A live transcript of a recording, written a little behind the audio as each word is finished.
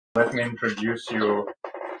Let me introduce you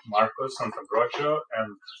Marco Santambrogio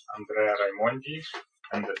and Andrea Raimondi,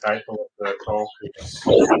 and the title of the talk is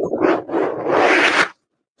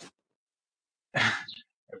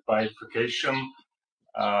Bifurcation,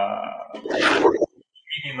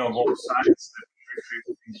 meaning of all sides that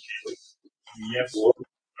Begriffsschrift Vindicated. Yes,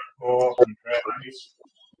 Marco, Andrea, please.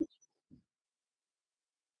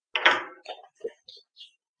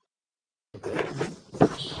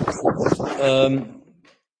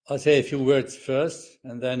 I'll say a few words first,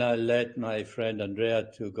 and then I'll let my friend Andrea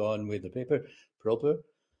to go on with the paper proper.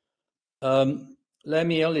 Let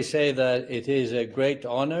me only say that it is a great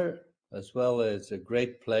honor as well as a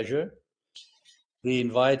great pleasure to be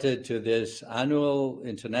invited to this annual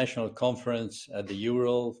international conference at the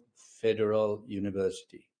Ural Federal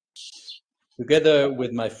University. Together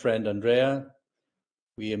with my friend Andrea,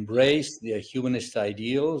 we embrace the humanist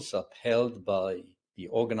ideals upheld by the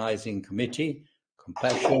organizing committee: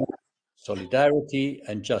 compassion, solidarity,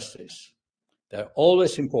 and justice. They're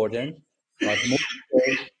always important, but more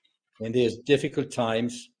so in these difficult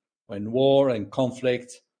times when war and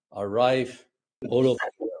conflict are rife all over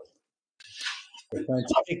the world. The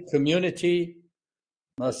scientific community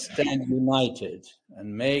must stand united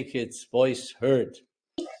and make its voice heard.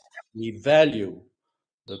 We value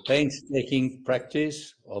the painstaking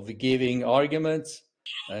practice of giving arguments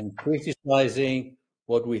and criticizing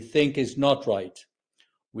what we think is not right,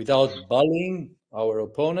 without bullying our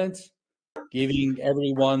opponents, giving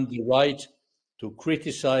everyone the right to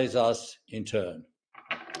criticize us in turn.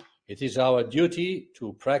 It is our duty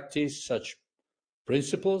to practice such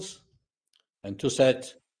principles and to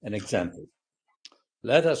set an example.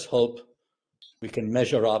 Let us hope we can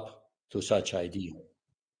measure up to such ideal.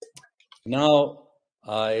 Now,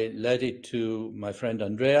 I let it to my friend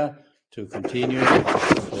Andrea to continue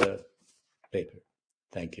the paper.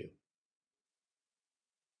 Thank you.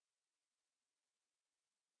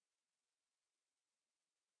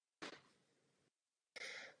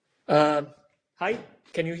 Hi,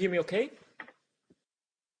 can you hear me okay?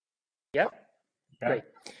 Yeah? Great.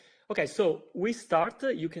 Okay, so we start.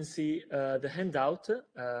 You can see the handout.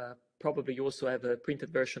 Probably you also have a printed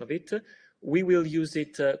version of it. We will use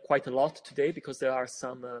it quite a lot today because there are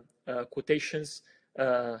some quotations,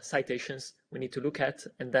 citations we need to look at,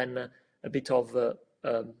 and then a bit of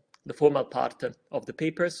the formal part of the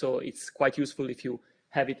paper. So it's quite useful if you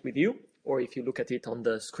have it with you or if you look at it on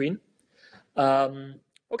the screen.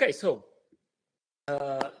 Okay, so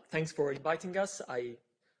thanks for inviting us. I,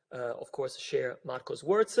 of course, share Marco's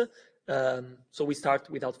words. So we start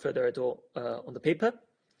without further ado on the paper.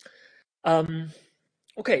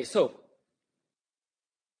 Okay, so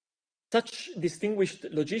such distinguished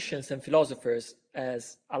logicians and philosophers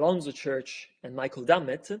as Alonzo Church and Michael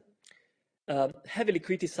Dummett heavily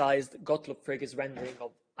criticized Gottlob Frege's rendering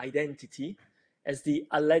of identity as the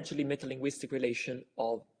allegedly metalinguistic relation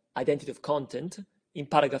of identity of content in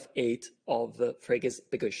paragraph 8 of Frege's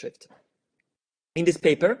Begriffsschrift. In this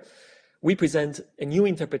paper, we present a new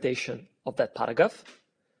interpretation of that paragraph,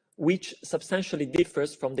 which substantially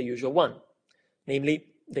differs from the usual one, namely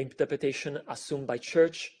the interpretation assumed by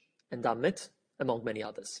Church and Dummett, among many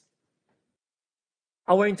others.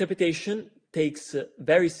 Our interpretation takes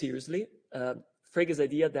very seriously Frege's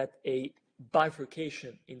idea that a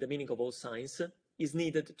bifurcation in the meaning of all signs is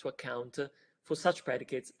needed to account for such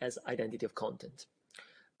predicates as identity of content.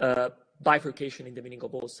 Bifurcation in the meaning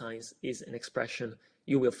of all signs is an expression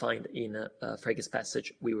you will find in Frege's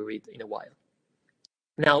passage we will read in a while.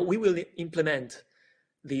 Now, we will implement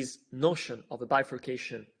this notion of a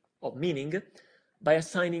bifurcation of meaning by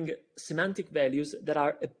assigning semantic values that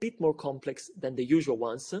are a bit more complex than the usual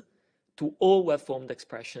ones to all well-formed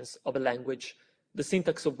expressions of a language, the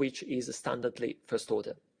syntax of which is standardly first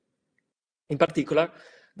order. In particular,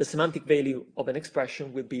 the semantic value of an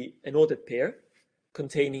expression will be an ordered pair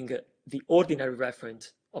containing the ordinary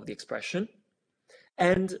referent of the expression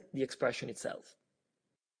and the expression itself.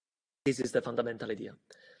 This is the fundamental idea.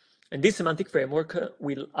 And this semantic framework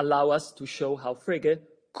will allow us to show how Frege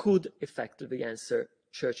could effectively answer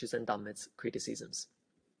Church's and Dummett's criticisms.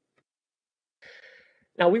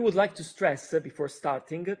 Now, we would like to stress before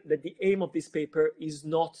starting that the aim of this paper is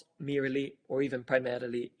not merely or even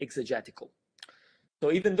primarily exegetical.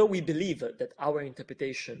 So even though we believe that our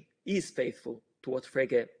interpretation is faithful to what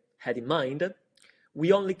Frege had in mind,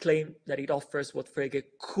 we only claim that it offers what Frege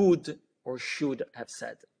could or should have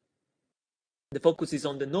said. The focus is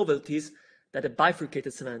on the novelties that a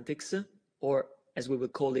bifurcated semantics, or as we will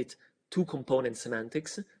call it, two-component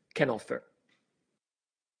semantics, can offer.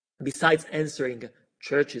 Besides answering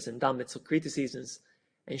Church's and Dummett's criticisms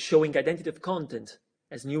and showing identity of content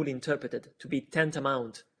as newly interpreted to be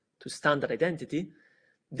tantamount to standard identity,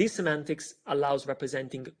 this semantics allows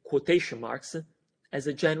representing quotation marks as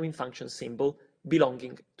a genuine function symbol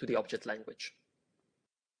belonging to the object language.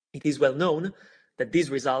 It is well known that this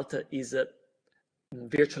result is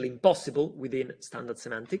virtually impossible within standard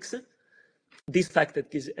semantics. This fact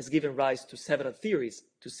has given rise to several theories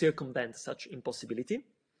to circumvent such impossibility.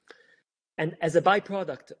 And as a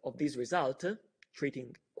byproduct of this result,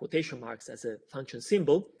 treating quotation marks as a function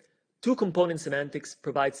symbol, two-component semantics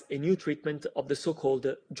provides a new treatment of the so-called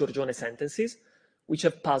Giorgione sentences, which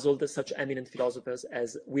have puzzled such eminent philosophers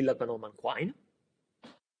as Willard Van Orman Quine.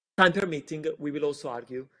 Time permitting, we will also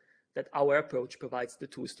argue that our approach provides the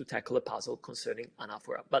tools to tackle a puzzle concerning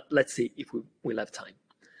anaphora, but let's see if we will have time.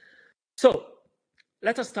 So,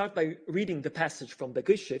 let us start by reading the passage from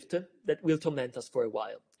Begriffsschrift that will torment us for a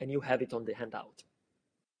while, and you have it on the handout.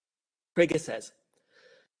 Frege says,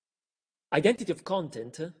 identity of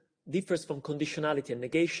content differs from conditionality and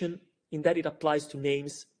negation in that it applies to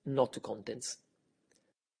names, not to contents.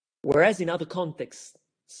 Whereas in other contexts,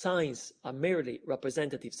 signs are merely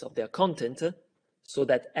representatives of their content, so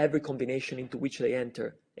that every combination into which they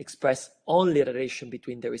enter express only a relation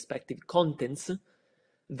between their respective contents,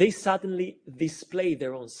 they suddenly display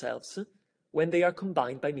their own selves when they are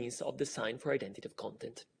combined by means of the sign for identity of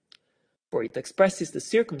content. For it expresses the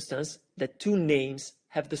circumstance that two names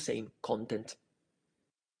have the same content.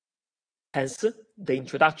 Hence, the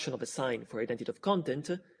introduction of a sign for identity of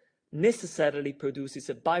content necessarily produces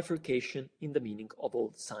a bifurcation in the meaning of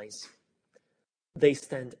all signs. They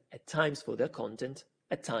stand at times for their content,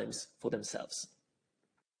 at times for themselves.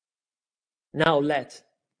 Now let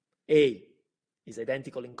A is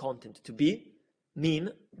identical in content to B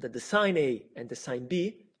mean that the sign A and the sign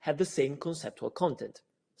B have the same conceptual content,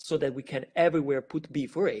 so that we can everywhere put B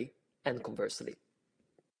for A and conversely.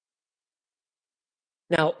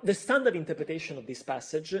 Now, the standard interpretation of this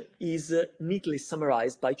passage is neatly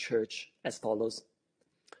summarized by Church as follows.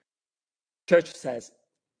 Church says,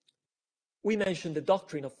 we mentioned the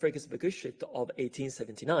doctrine of Frege's Begriffsschrift of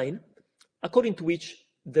 1879, according to which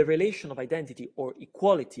the relation of identity or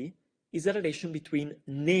equality is a relation between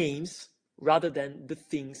names rather than the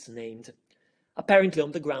things named, apparently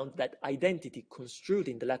on the ground that identity construed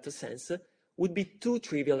in the latter sense would be too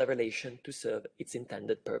trivial a relation to serve its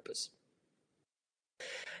intended purpose.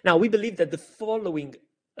 Now, we believe that the following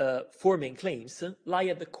four main claims lie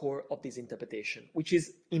at the core of this interpretation, which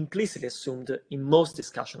is implicitly assumed in most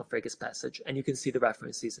discussion of Frege's passage, and you can see the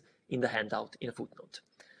references in the handout in a footnote.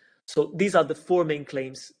 So these are the four main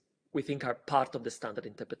claims we think are part of the standard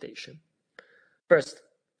interpretation. First,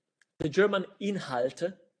 the German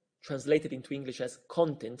Inhalt, translated into English as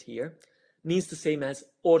content here, means the same as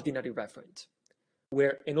ordinary referent,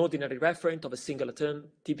 where an ordinary referent of a singular term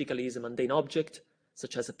typically is a mundane object,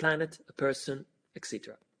 such as a planet, a person,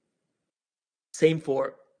 etc. Same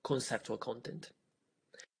for conceptual content.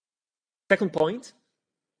 Second point,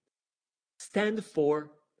 stand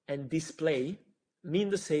for and display mean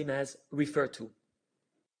the same as refer to,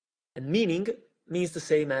 and meaning means the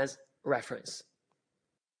same as reference.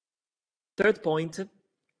 Third point,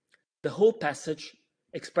 the whole passage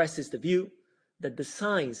expresses the view that the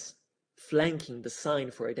signs flanking the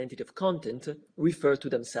sign for identity of content refer to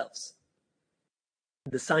themselves.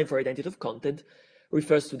 The sign for identity of content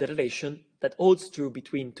refers to the relation that holds true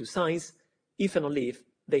between two signs if and only if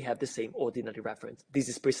they have the same ordinary referent. This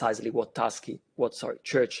is precisely what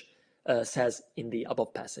Church says in the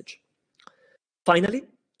above passage. Finally,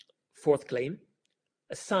 fourth claim,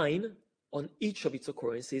 a sign on each of its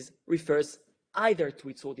occurrences refers either to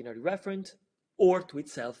its ordinary referent or to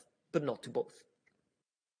itself, but not to both.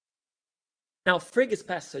 Now, Frege's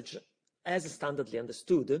passage, as standardly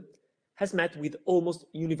understood, has met with almost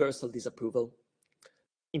universal disapproval.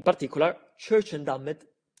 In particular, Church and Dammet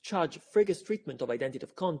charge Frege's treatment of identity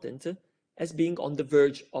of content as being on the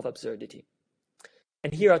verge of absurdity.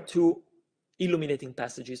 And here are two illuminating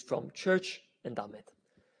passages from Church and Dammet.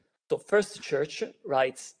 So first, Church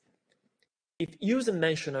writes, if use and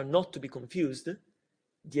mention are not to be confused,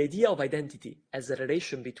 the idea of identity as a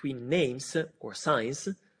relation between names or signs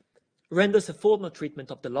renders a formal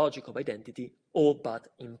treatment of the logic of identity all but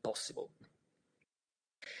impossible.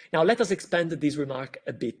 Now let us expand this remark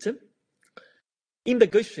a bit. In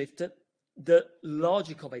Begriffsschrift, the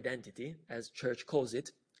logic of identity, as Church calls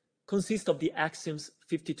it, consists of the axioms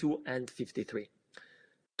 52 and 53.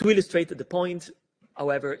 To illustrate the point,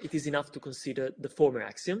 however, it is enough to consider the former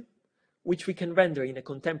axiom, which we can render in a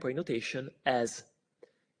contemporary notation as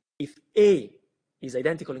if A is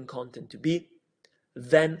identical in content to B,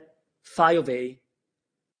 then phi of A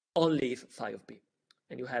only if phi of B.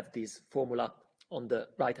 And you have this formula on the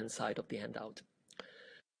right-hand side of the handout.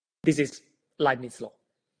 This is Leibniz law.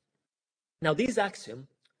 Now, this axiom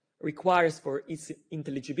requires for its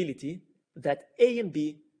intelligibility that A and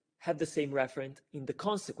B have the same referent in the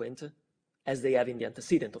consequent as they have in the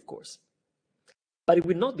antecedent, of course. But it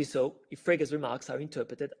will not be so if Frege's remarks are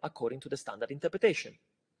interpreted according to the standard interpretation.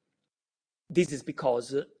 This is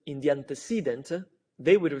because in the antecedent,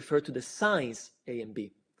 they will refer to the signs A and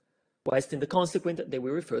B, whilst in the consequent, they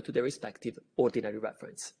will refer to their respective ordinary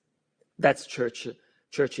reference. That's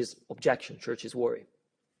Church's objection, Church's worry.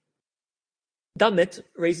 Dummett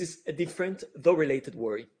raises a different, though related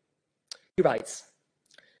worry. He writes,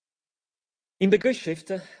 in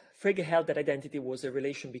Begriffsschrift, Frege held that identity was a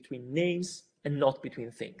relation between names and not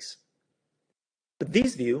between things. But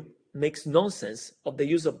this view makes nonsense of the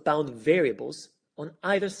use of bound variables on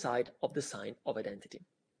either side of the sign of identity.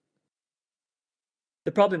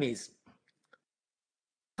 The problem is,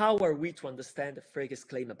 how are we to understand Frege's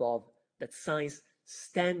claim above that signs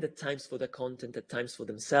stand at times for their content, at times for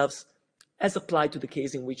themselves, as applied to the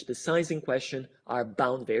case in which the signs in question are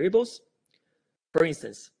bound variables? For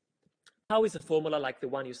instance, how is a formula like the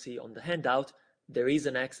one you see on the handout, there is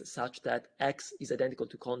an x such that x is identical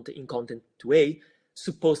to in content to A,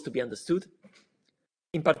 supposed to be understood?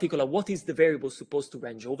 In particular, what is the variable supposed to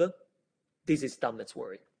range over? This is Dummett's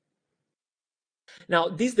worry. Now,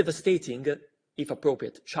 these devastating, if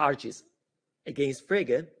appropriate, charges against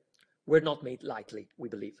Frege were not made lightly, we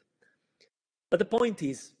believe. But the point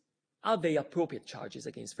is, are they appropriate charges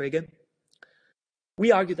against Frege?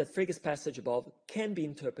 We argue that Frege's passage above can be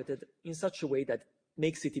interpreted in such a way that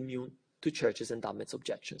makes it immune to Church's and Dummett's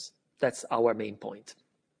objections. That's our main point.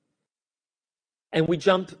 And we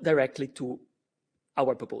jump directly to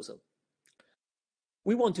our proposal.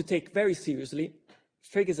 We want to take very seriously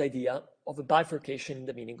Frege's idea of a bifurcation in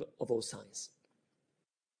the meaning of all signs.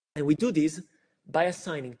 And we do this by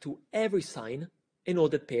assigning to every sign an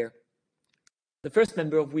ordered pair, the first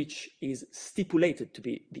member of which is stipulated to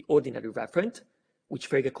be the ordinary referent, which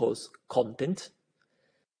Frege calls content,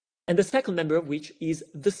 and the second member of which is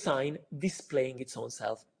the sign displaying its own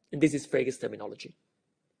self, and this is Frege's terminology.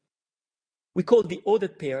 We call the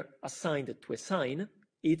ordered pair assigned to a sign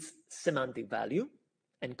its semantic value,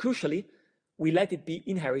 and crucially, we let it be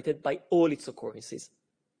inherited by all its occurrences,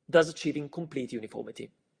 thus achieving complete uniformity.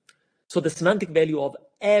 So the semantic value of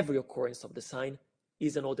every occurrence of the sign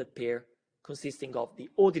is an ordered pair consisting of the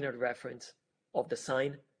ordinary referent of the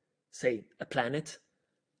sign, say a planet,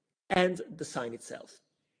 and the sign itself,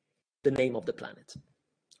 the name of the planet.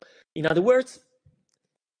 In other words,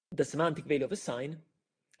 the semantic value of a sign,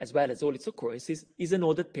 as well as all its occurrences, is an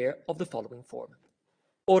ordered pair of the following form: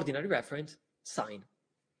 ordinary referent, sign.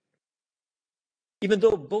 Even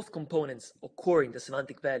though both components occur in the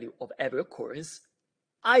semantic value of every occurrence,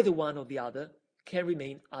 either one or the other can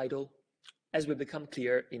remain idle, as will become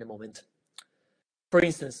clear in a moment. For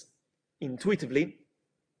instance, intuitively,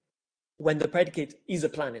 when the predicate is a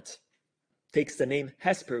planet takes the name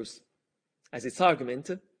Hesperus as its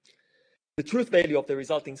argument, the truth value of the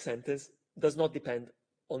resulting sentence does not depend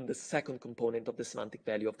on the second component of the semantic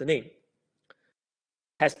value of the name.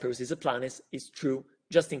 Hesperus is a planet is true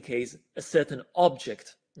just in case a certain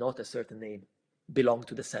object, not a certain name, belong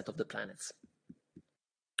to the set of the planets.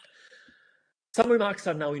 Some remarks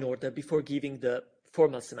are now in order before giving the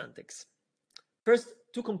formal semantics. First,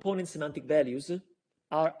 two component semantic values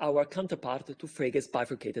are our counterpart to Frege's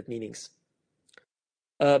bifurcated meanings.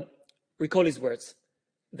 Recall his words: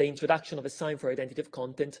 the introduction of a sign for identity of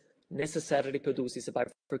content necessarily produces a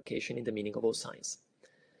bifurcation in the meaning of all signs.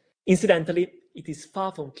 Incidentally, it is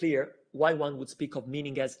far from clear why one would speak of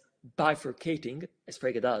meaning as bifurcating, as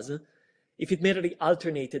Frege does, if it merely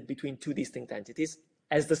alternated between two distinct entities,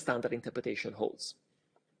 as the standard interpretation holds.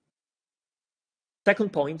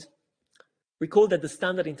 Second point, recall that the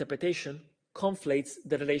standard interpretation conflates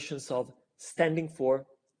the relations of standing for,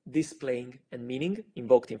 displaying, and meaning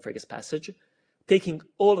invoked in Frege's passage, taking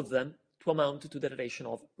all of them to amount to the relation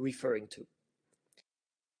of referring to.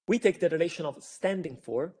 We take the relation of standing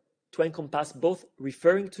for to encompass both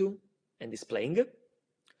referring to and displaying,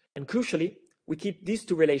 and crucially, we keep these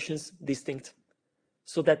two relations distinct,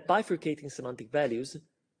 so that bifurcating semantic values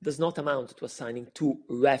does not amount to assigning two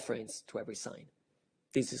referents to every sign.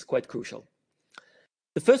 This is quite crucial.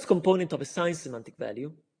 The first component of a sign's semantic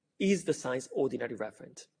value is the sign's ordinary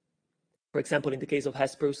referent. For example, in the case of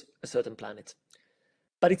Hesperus, a certain planet.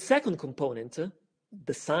 But its second component,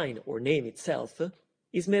 the sign or name itself,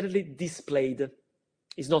 is merely displayed,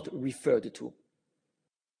 is not referred to.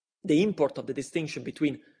 The import of the distinction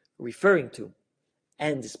between referring to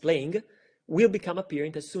and displaying will become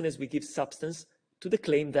apparent as soon as we give substance to the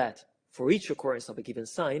claim that, for each occurrence of a given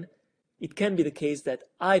sign, it can be the case that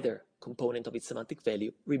either component of its semantic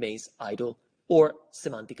value remains idle or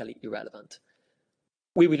semantically irrelevant.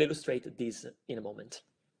 We will illustrate this in a moment.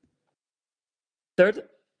 Third,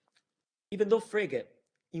 even though Frege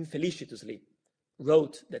infelicitously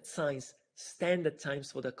wrote that signs stand at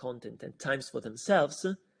times for their content and times for themselves,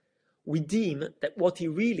 we deem that what he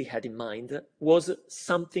really had in mind was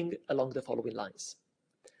something along the following lines.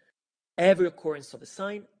 Every occurrence of a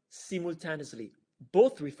sign simultaneously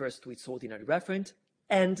both refers to its ordinary referent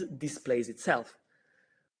and displays itself,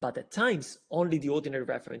 but at times only the ordinary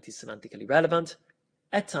referent is semantically relevant,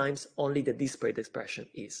 at times only the displayed expression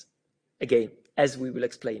is. Again, as we will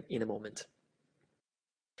explain in a moment.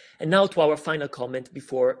 And now to our final comment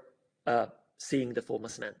before seeing the formal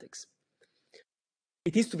semantics.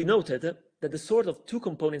 It is to be noted that the sort of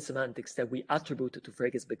two-component semantics that we attribute to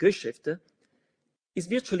Frege's Begriffsschrift is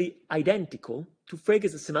virtually identical to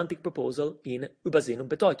Frege's semantic proposal in Über Sinn und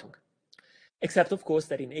Bedeutung, except of course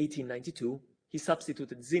that in 1892 he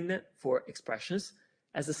substituted Sinne for expressions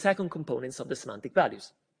as the second components of the semantic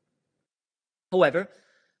values. However,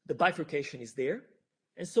 the bifurcation is there,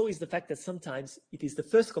 and so is the fact that sometimes it is the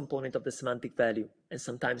first component of the semantic value and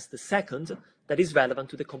sometimes the second that is relevant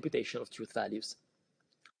to the computation of truth values.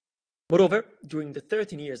 Moreover, during the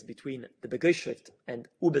 13 years between the Begriffsschrift and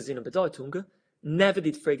Über Sinn und Bedeutung, never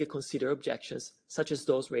did Frege consider objections such as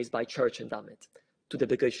those raised by Church and Dammet to the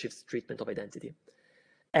Begriffsschrift's treatment of identity.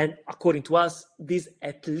 And according to us, this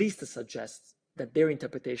at least suggests that their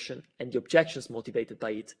interpretation and the objections motivated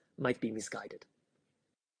by it might be misguided.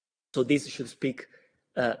 So this should speak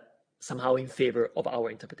somehow in favor of our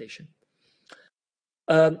interpretation.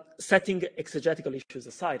 Setting exegetical issues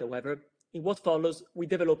aside, however, in what follows, we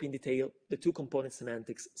develop in detail the two-component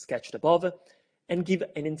semantics sketched above and give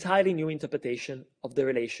an entirely new interpretation of the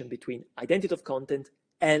relation between identity of content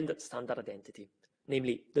and standard identity,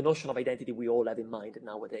 namely the notion of identity we all have in mind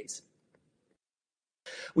nowadays.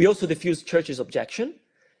 We also diffuse Church's objection,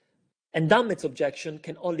 and Dammet's objection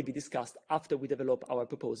can only be discussed after we develop our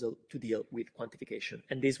proposal to deal with quantification,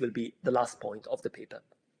 and this will be the last point of the paper.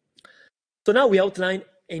 So now we outline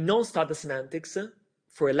a non-standard semantics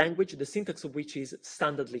for a language, the syntax of which is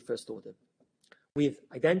standardly first order, with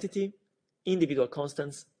identity, individual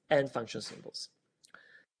constants, and function symbols.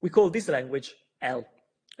 We call this language L,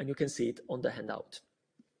 and you can see it on the handout.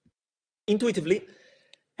 Intuitively,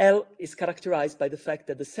 L is characterized by the fact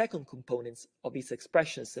that the second components of its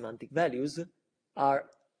expression semantic values are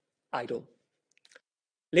idle.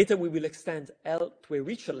 Later, we will extend L to a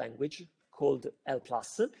richer language called L+,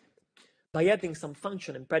 by adding some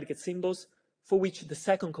function and predicate symbols for which the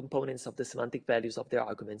second components of the semantic values of their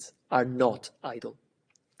arguments are not idle.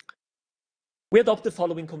 We adopt the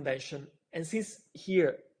following convention, and since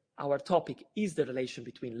here our topic is the relation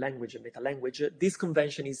between language and meta-language, this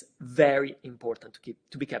convention is very important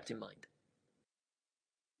to be kept in mind.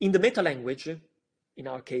 In the meta-language, in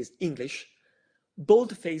our case English,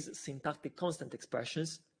 boldface syntactic constant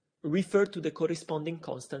expressions refer to the corresponding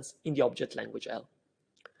constants in the object language L.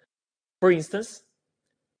 For instance,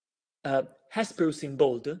 Hesperus in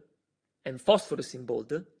bold and Phosphorus in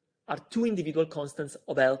bold are two individual constants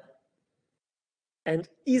of L, and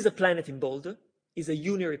is a planet in bold is a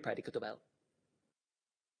unary predicate of L.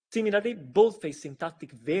 Similarly, boldface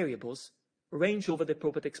syntactic variables range over the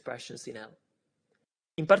property expressions in L.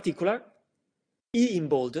 In particular, E in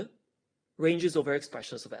bold ranges over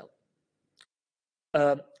expressions of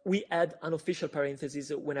L. We add unofficial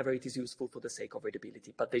parentheses whenever it is useful for the sake of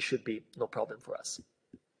readability, but they should be no problem for us.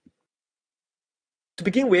 To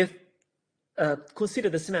begin with, consider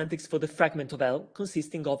the semantics for the fragment of L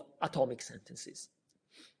consisting of atomic sentences.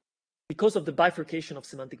 Because of the bifurcation of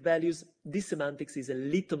semantic values, this semantics is a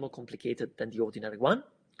little more complicated than the ordinary one.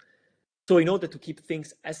 So in order to keep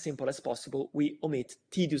things as simple as possible, we omit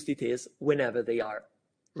tedious details whenever they are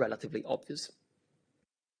relatively obvious.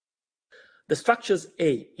 The structures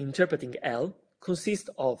A interpreting L consist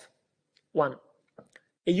of 1.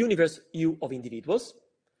 A universe U of individuals,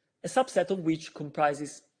 a subset of which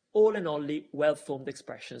comprises all and only well-formed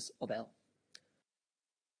expressions of L.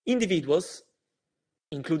 Individuals,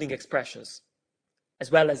 including expressions,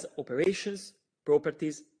 as well as operations,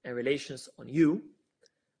 properties, and relations on U,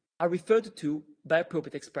 are referred to by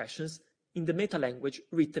appropriate expressions in the meta-language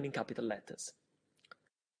written in capital letters.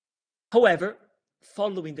 However,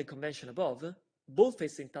 following the convention above,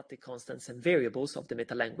 boldface syntactic constants and variables of the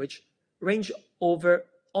meta-language range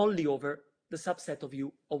only over the subset of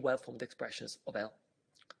U of well-formed expressions of L.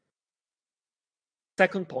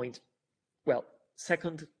 Second point,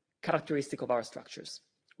 second characteristic of our structures.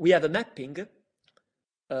 We have a mapping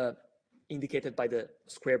indicated by the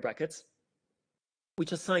square brackets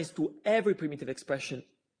which assigns to every primitive expression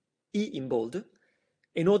E in bold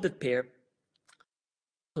an ordered pair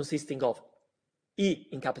consisting of E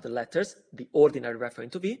in capital letters, the ordinary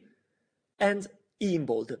referent of E, and E in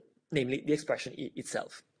bold, namely the expression E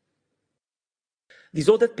itself. This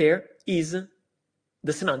ordered pair is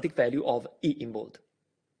the semantic value of E in bold.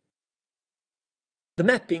 The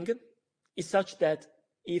mapping is such that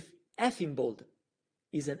if F in bold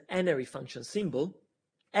is an n-ary function symbol,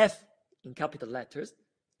 F in capital letters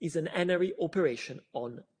is an n-ary operation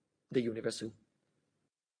on the universe U.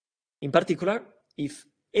 In particular, if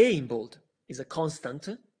A in bold is a constant,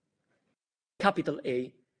 capital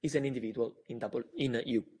A is an individual in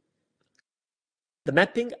U. The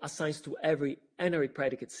mapping assigns to every n-ary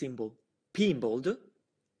predicate symbol P in bold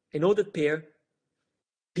an ordered pair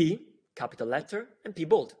P, capital letter, and P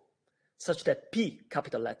bold, such that P,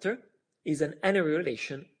 capital letter, is an n-ary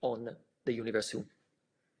relation on the universe U.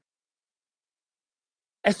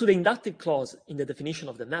 As to the inductive clause in the definition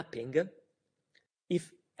of the mapping,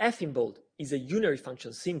 if F in bold is a unary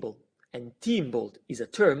function symbol and T in bold is a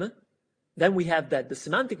term, then we have that the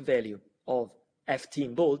semantic value of Ft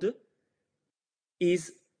in bold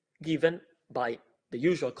is given by the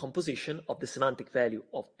usual composition of the semantic value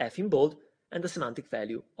of F in bold and the semantic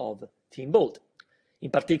value of T in bold.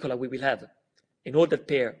 In particular, we will have an ordered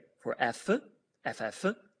pair for F, FF,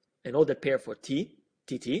 an ordered pair for T,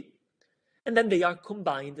 TT, and then they are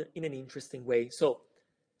combined in an interesting way. So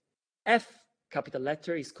F capital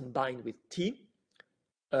letter is combined with T,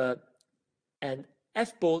 and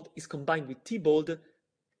F bold is combined with T bold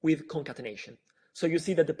with concatenation. So you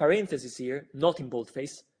see that the parentheses here, not in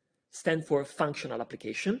boldface, stand for functional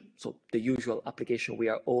application, so the usual application we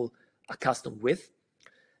are all accustomed with,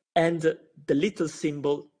 and the little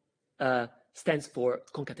symbol stands for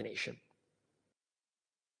concatenation.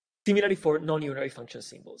 Similarly for non-unary function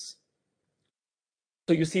symbols.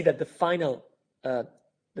 So you see that the final, the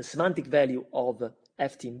semantic value of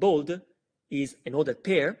Ft in bold is an ordered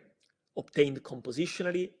pair obtained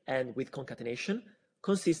compositionally and with concatenation,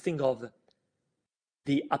 consisting of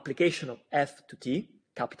the application of F to T,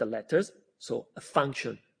 capital letters, so a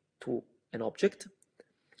function to an object,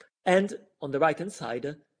 and on the right-hand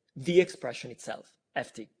side, the expression itself,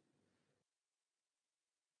 Ft.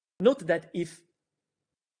 Note that if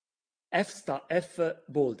F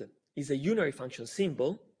bold is a unary function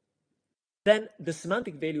symbol, then the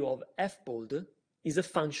semantic value of F bold is a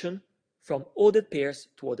function from ordered pairs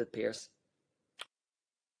to ordered pairs.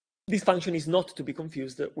 This function is not to be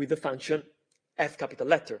confused with the function F capital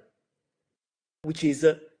letter, which is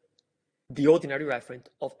the ordinary referent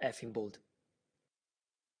of F in bold.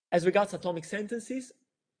 As regards atomic sentences,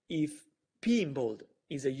 if P in bold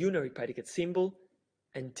is a unary predicate symbol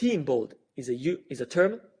and T in bold is a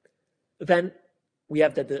term, then we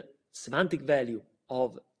have that the semantic value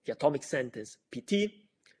of the atomic sentence PT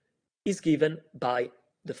is given by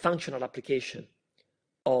the functional application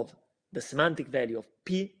of the semantic value of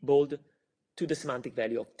P bold to the semantic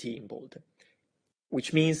value of T in bold,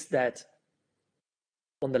 which means that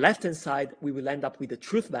on the left-hand side, we will end up with the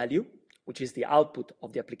truth value, which is the output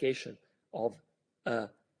of the application of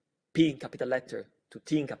P in capital letter to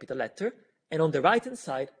T in capital letter, and on the right-hand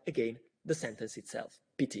side, again, the sentence itself,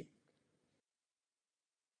 PT.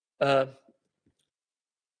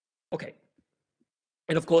 Okay,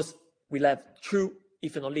 and of course, we'll have true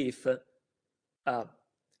if and only if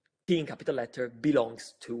P in capital letter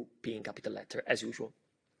belongs to P in capital letter, as usual.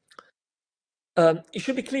 It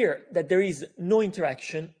should be clear that there is no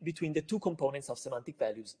interaction between the two components of semantic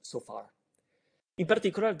values so far. In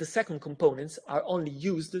particular, the second components are only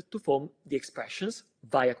used to form the expressions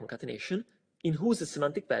via concatenation in whose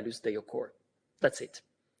semantic values they occur. That's it.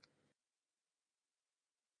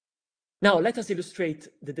 Now, let us illustrate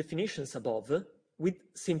the definitions above with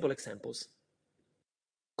simple examples.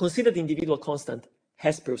 Consider the individual constant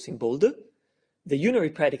Hesperus in bold, the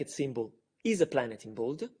unary predicate symbol is a planet in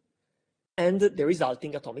bold, and the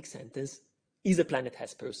resulting atomic sentence is a planet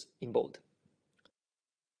Hesperus in bold.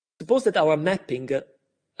 Suppose that our mapping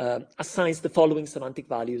assigns the following semantic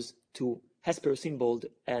values to Hesperus in bold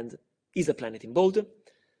and is a planet in bold.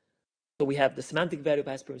 So we have the semantic value of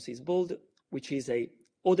Hesperus in bold, which is a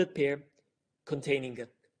ordered pair containing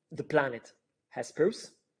the planet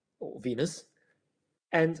Hesperus, or Venus,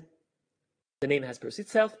 and the name Hesperus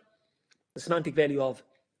itself. The semantic value of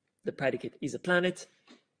the predicate is a planet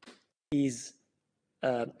is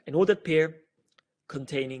an ordered pair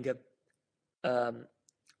containing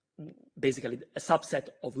basically a subset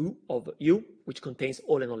of U, which contains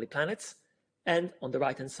all and only planets, and on the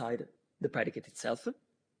right-hand side, the predicate itself.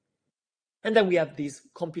 And then we have this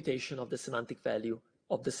computation of the semantic value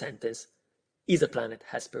of the sentence is a planet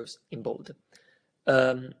Hesperus in bold.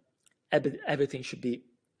 Everything should be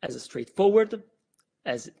as straightforward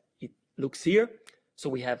as it looks here. So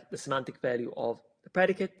we have the semantic value of the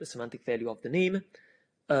predicate, the semantic value of the name.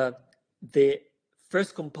 The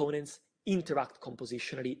first components interact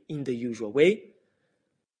compositionally in the usual way.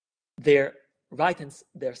 Their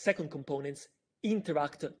second components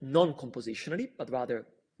interact non-compositionally, but rather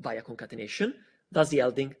via concatenation, thus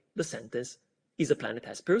yielding the sentence is a planet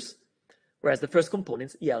Hesperus, whereas the first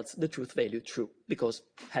component yields the truth value true, because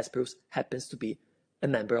Hesperus happens to be a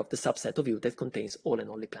member of the subset of U that contains all and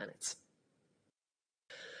only planets.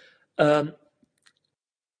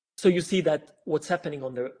 So you see that what's happening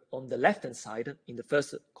on the left-hand side in the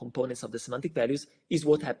first components of the semantic values is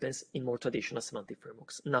what happens in more traditional semantic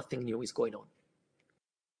frameworks. Nothing new is going on.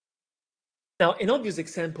 Now, an obvious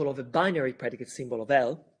example of a binary predicate symbol of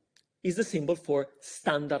L is the symbol for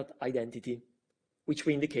standard identity, which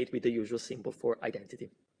we indicate with the usual symbol for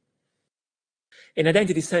identity. An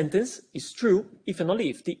identity sentence is true if and only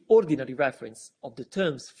if the ordinary reference of the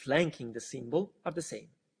terms flanking the symbol are the same.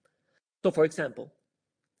 So, for example,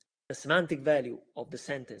 the semantic value of the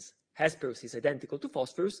sentence Hesperus is identical to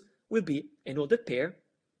phosphorus will be an ordered pair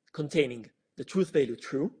containing the truth value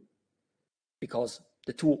true, because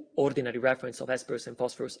the two ordinary references of Hesperus and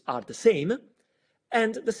phosphorus are the same,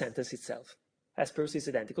 and the sentence itself. Hesperus is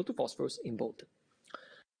identical to phosphorus in bold.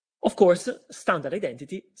 Of course, standard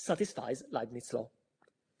identity satisfies Leibniz law.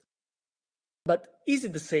 But is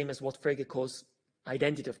it the same as what Frege calls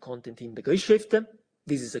identity of content in Begriffsschrift?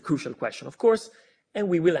 This is a crucial question, of course, and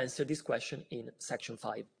we will answer this question in section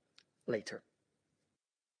 5 later.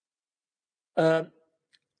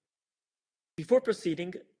 Before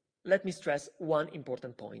proceeding, let me stress one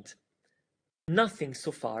important point. Nothing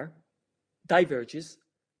so far diverges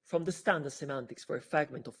from the standard semantics for a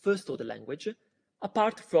fragment of first-order language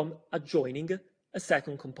apart from adjoining a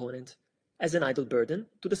second component as an idle burden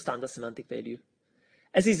to the standard semantic value,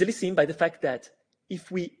 as easily seen by the fact that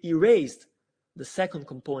if we erased the second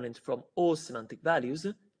component from all semantic values,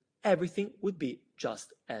 everything would be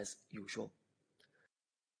just as usual.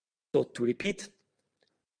 So to repeat,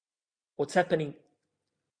 what's happening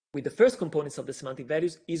with the first components of the semantic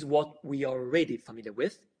values is what we are already familiar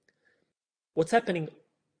with. What's happening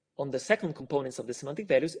on the second components of the semantic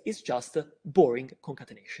values is just boring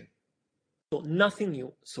concatenation. So nothing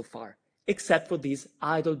new so far, except for this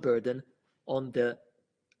idle burden on the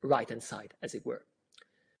right-hand side, as it were.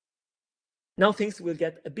 Now things will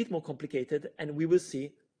get a bit more complicated, and we will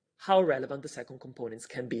see how relevant the second components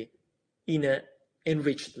can be in an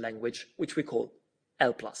enriched language, which we call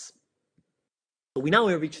L+. So we now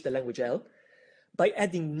enrich the language L by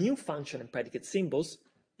adding new function and predicate symbols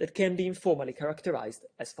that can be informally characterized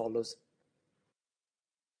as follows.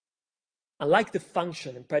 Unlike the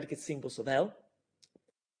function and predicate symbols of L,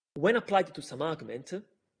 when applied to some argument,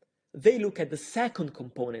 they look at the second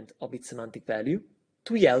component of its semantic value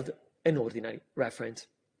to yield an ordinary referent.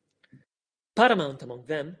 Paramount among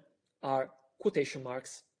them are quotation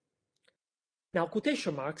marks. Now,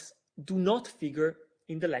 quotation marks do not figure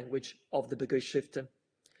in the language of the Begriffsschrift,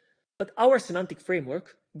 but our semantic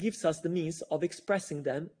framework gives us the means of expressing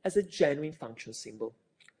them as a genuine function symbol.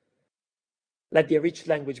 Let the enriched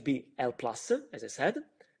language be L+, as I said,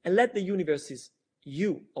 and let the universe's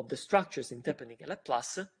U of the structures interpreting L+,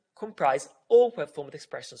 comprise all well-formed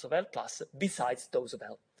expressions of L+, besides those of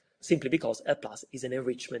L, simply because L+ is an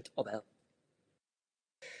enrichment of L.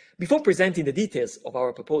 Before presenting the details of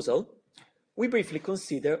our proposal, we briefly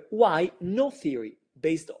consider why no theory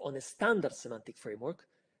based on a standard semantic framework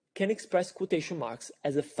can express quotation marks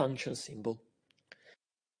as a function symbol.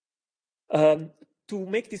 To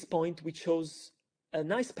make this point, we chose a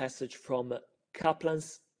nice passage from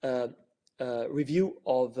Kaplan's review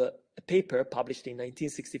of a paper published in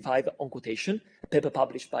 1965 on quotation, a paper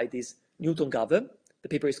published by this Newton Gover. The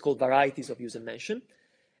paper is called Varieties of Use and Mention.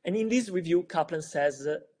 And in this review, Kaplan says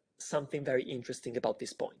something very interesting about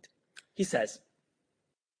this point. He says,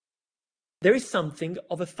 there is something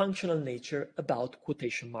of a functional nature about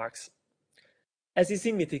quotation marks, as is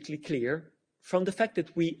immediately clear from the fact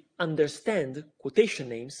that we understand quotation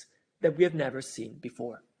names that we have never seen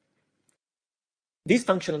before. This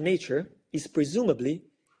functional nature is presumably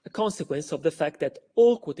a consequence of the fact that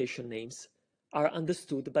all quotation names are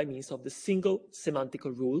understood by means of the single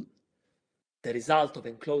semantical rule. The result of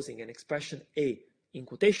enclosing an expression A in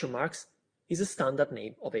quotation marks is a standard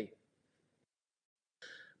name of A.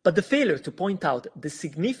 But the failure to point out the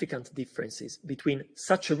significant differences between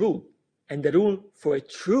such a rule and the rule for a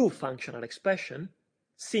true functional expression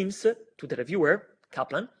seems, to the reviewer,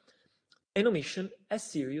 Kaplan, an omission as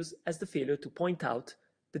serious as the failure to point out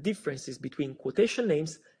the differences between quotation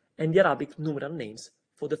names and the Arabic numeral names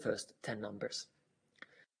for the first 10 numbers.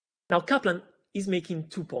 Now, Kaplan is making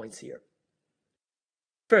 2 points here.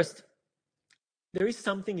 First, there is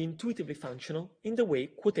something intuitively functional in the way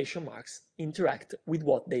quotation marks interact with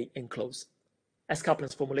what they enclose, as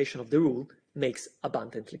Kaplan's formulation of the rule makes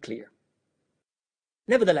abundantly clear.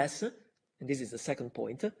 Nevertheless, and this is the second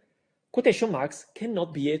point, quotation marks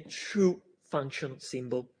cannot be a true function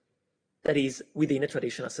symbol, that is, within a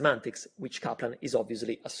traditional semantics, which Kaplan is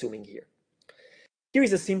obviously assuming here. Here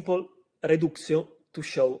is a simple reductio to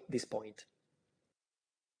show this point.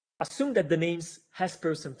 Assume that the names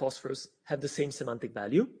Hesperus and Phosphorus have the same semantic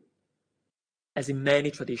value, as in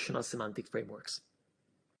many traditional semantic frameworks.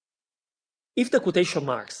 If the quotation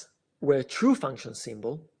marks were a true function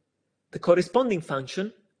symbol, the corresponding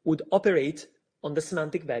function would operate on the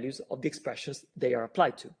semantic values of the expressions they are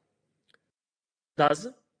applied to. Thus,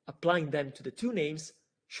 applying them to the two names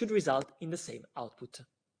should result in the same output.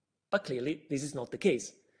 But clearly, this is not the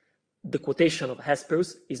case. The quotation of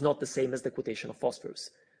Hesperus is not the same as the quotation of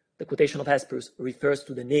Phosphorus. The quotation of Hesperus refers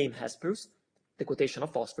to the name Hesperus. The quotation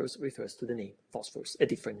of Phosphorus refers to the name Phosphorus, a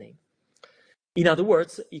different name. In other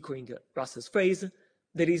words, echoing Russell's phrase,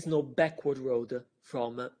 there is no backward road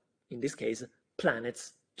from, in this case,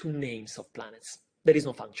 planets to names of planets. There is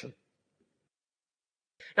no function.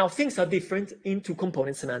 Now, things are different in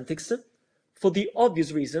two-component semantics for the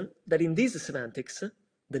obvious reason that in these semantics,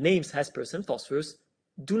 the names Hesperus and Phosphorus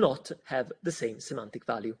do not have the same semantic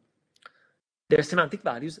value. Their semantic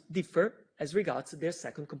values differ as regards their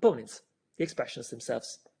second components, the expressions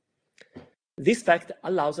themselves. This fact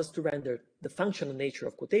allows us to render the functional nature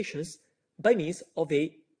of quotations by means of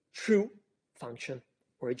a true function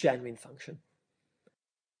or a genuine function.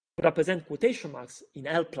 To represent quotation marks in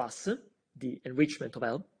L+, the enrichment of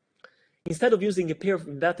L, instead of using a pair of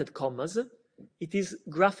inverted commas, it is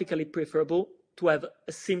graphically preferable to have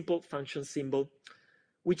a simple function symbol,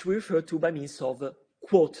 which we refer to by means of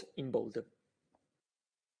quote in bold.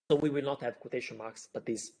 So we will not have quotation marks, but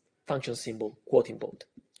this function symbol, quote in bold.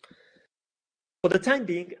 For the time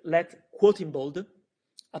being, let quote in bold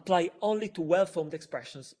apply only to well-formed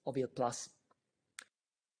expressions of L+.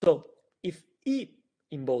 So if E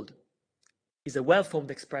in bold is a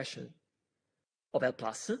well-formed expression of L+,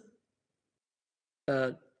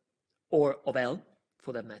 or of L,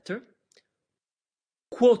 for that matter,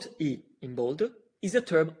 quote E in bold is a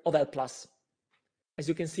term of L+. As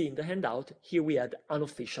you can see in the handout, here we add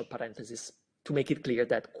unofficial parentheses to make it clear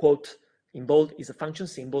that quote in bold is a function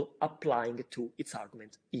symbol applying to its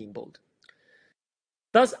argument E in bold.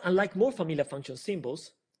 Thus, unlike more familiar function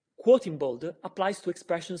symbols, quote in bold applies to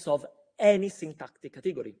expressions of any syntactic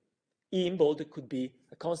category. E in bold could be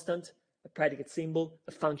a constant, a predicate symbol,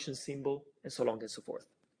 a function symbol, and so on and so forth.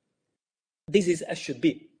 This is as should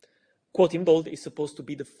be. Quote in bold is supposed to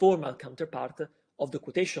be the formal counterpart of the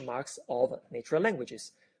quotation marks of natural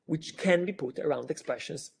languages, which can be put around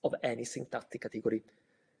expressions of any syntactic category.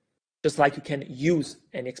 Just like you can use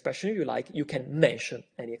any expression you like, you can mention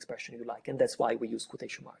any expression you like, and that's why we use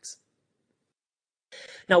quotation marks.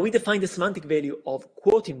 Now, we define the semantic value of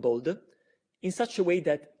quote in bold in such a way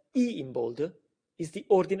that E in bold is the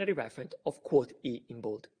ordinary referent of quote E in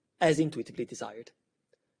bold, as intuitively desired.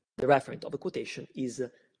 The referent of a quotation is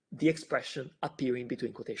the expression appearing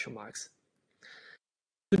between quotation marks.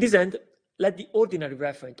 To this end, let the ordinary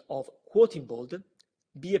referent of quote in bold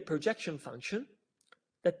be a projection function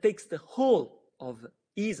that takes the whole of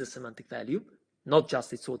E's semantic value, not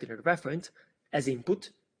just its ordinary referent, as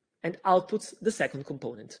input, and outputs the second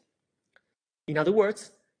component. In other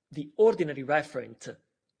words, the ordinary referent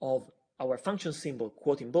of our function symbol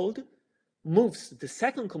quote in bold moves the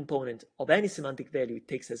second component of any semantic value it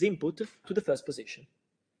takes as input to the first position.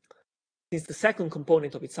 Since the second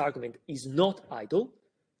component of its argument is not idle,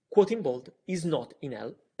 quote in bold is not in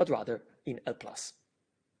L, but rather in L+.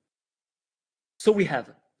 So we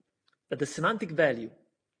have that the semantic value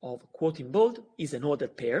of quote in bold is an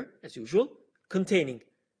ordered pair, as usual, containing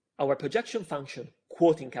our projection function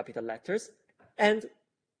quote in capital letters and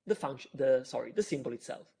the symbol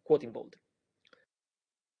itself, quote in bold.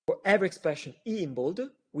 For every expression E in bold,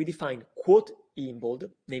 we define quote E in bold,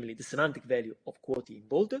 namely the semantic value of quote E in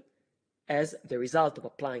bold, as the result of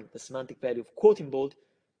applying the semantic value of quote in bold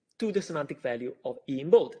to the semantic value of E in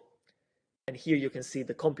bold. And here you can see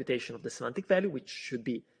the computation of the semantic value, which should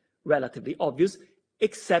be relatively obvious,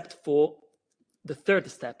 except for the third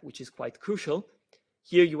step, which is quite crucial.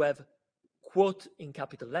 Here you have quote in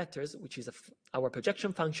capital letters, which is our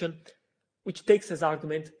projection function, which takes as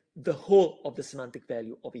argument the whole of the semantic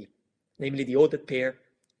value of E, namely the ordered pair,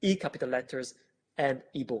 E capital letters, and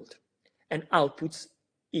E bold, and outputs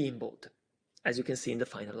E in bold, as you can see in the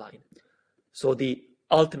final line. So the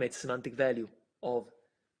ultimate semantic value of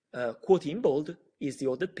quote E in bold is the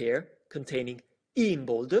ordered pair containing E in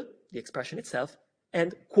bold, the expression itself,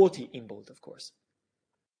 and quote E in bold, of course.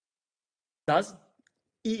 Thus,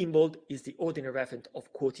 E in bold is the ordinary referent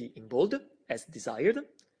of quote E in bold, as desired,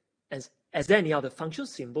 and as any other function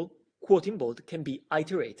symbol, quote in bold can be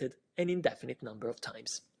iterated an indefinite number of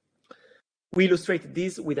times. We illustrate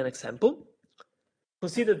this with an example.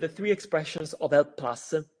 Consider the three expressions of L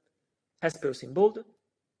plus, Hespers in bold,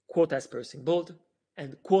 quote Hespers in bold,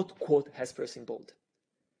 and quote Hespers in bold.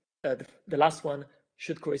 The last one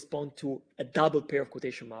should correspond to a double pair of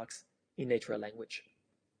quotation marks in natural language.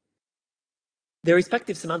 Their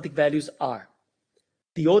respective semantic values are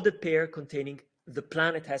the ordered pair containing the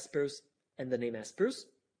planet Hespers and the name Hespers,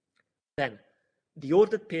 then the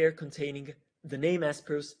ordered pair containing the name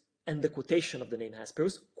Hespers and the quotation of the name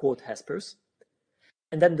Hespers, quote Hespers,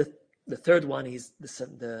 and then the third one is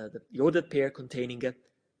the ordered pair containing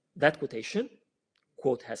that quotation,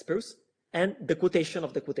 quote Hespers, and the quotation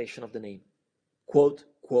of the name, quote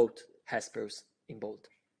Hespers in bold.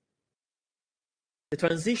 The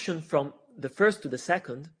transition from the first to the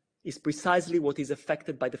second is precisely what is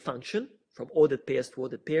affected by the function from ordered pairs to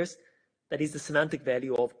ordered pairs, that is the semantic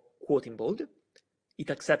value of quote in bold. It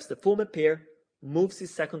accepts the former pair, moves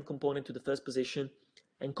its second component to the first position,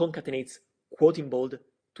 and concatenates quote in bold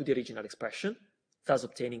to the original expression, thus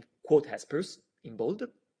obtaining quote Hespers in bold.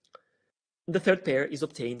 The third pair is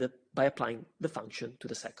obtained by applying the function to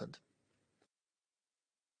the second.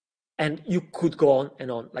 And you could go on and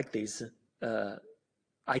on like this,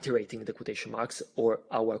 iterating the quotation marks or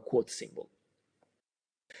our quote symbol.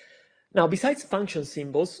 Now, besides function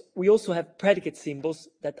symbols, we also have predicate symbols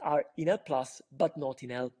that are in L plus, but not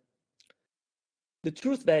in L. The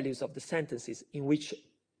truth values of the sentences in which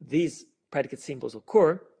these predicate symbols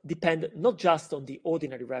occur depend not just on the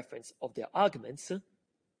ordinary reference of their arguments,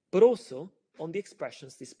 but also on the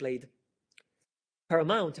expressions displayed.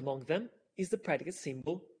 Paramount among them is the predicate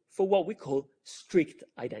symbol for what we call strict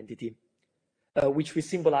identity, which we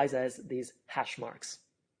symbolize as these hash marks.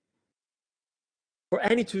 For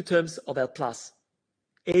any two terms of L plus,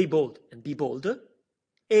 A bold and B bold,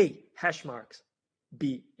 A hash marks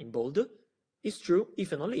B in bold is true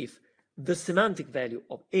if and only if the semantic value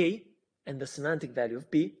of A and the semantic value of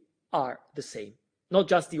B are the same. Not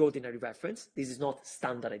just the ordinary reference, this is not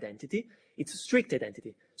standard identity, it's strict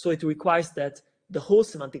identity. So it requires that the whole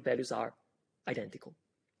semantic values are identical.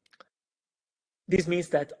 This means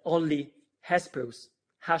that only Hespers,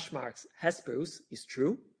 hash marks Hespers is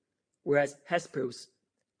true, whereas Hespers,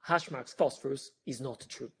 hash marks phosphorus is not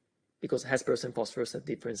true, because Hespers and phosphorus have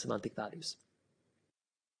different semantic values.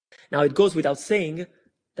 Now, it goes without saying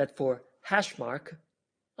that for hash mark,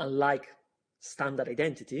 unlike standard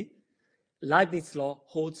identity, Leibniz law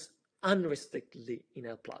holds unrestrictedly in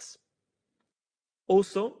L plus.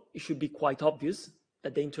 Also, it should be quite obvious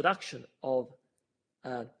that the introduction of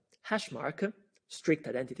hash mark, strict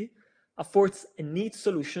identity, affords a neat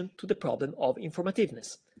solution to the problem of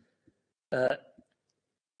informativeness.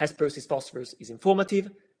 Hespers is phosphorus is informative,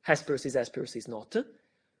 Hespers is not,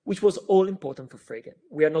 which was all important for Frege.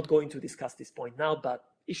 We are not going to discuss this point now, but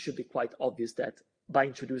it should be quite obvious that by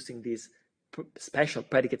introducing this special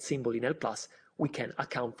predicate symbol in L+, we can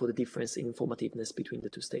account for the difference in informativeness between the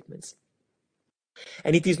two statements.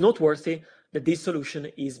 And it is noteworthy that this solution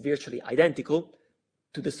is virtually identical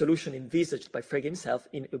to the solution envisaged by Frege himself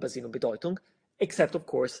in Über Sinn und Bedeutung, except, of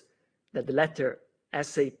course, that the latter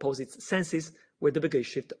essay posits senses where the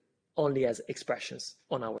Begriffsschrift only has expressions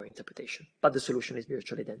on our interpretation, but the solution is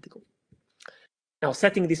virtually identical. Now,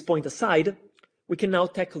 setting this point aside, we can now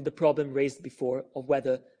tackle the problem raised before of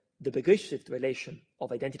whether the Begriffsschrift relation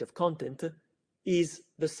of identity of content is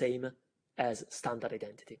the same as standard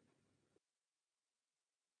identity.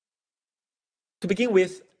 To begin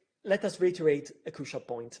with, let us reiterate a crucial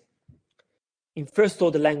point. In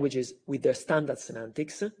first-order languages with their standard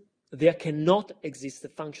semantics, there cannot exist a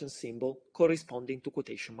function symbol corresponding to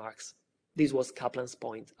quotation marks. This was Kaplan's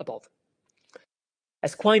point above.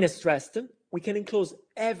 As Quine has stressed, we can enclose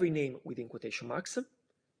every name within quotation marks,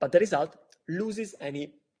 but the result loses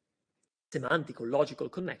any semantic or logical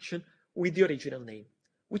connection with the original name,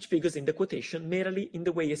 which figures in the quotation merely in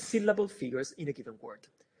the way a syllable figures in a given word.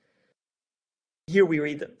 Here we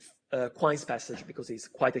read Quine's passage because he's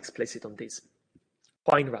quite explicit on this.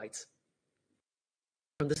 Quine writes,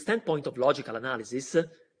 "From the standpoint of logical analysis,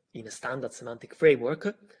 in a standard semantic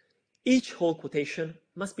framework, each whole quotation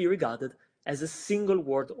must be regarded as a single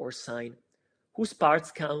word or sign, whose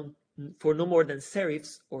parts count for no more than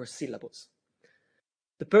serifs or syllables.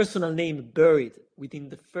 the personal name buried within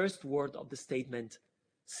the first word of the statement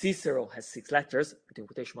Cicero has 6 letters, between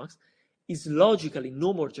quotation marks, is logically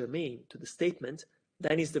no more germane to the statement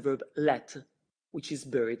than is the verb let, which is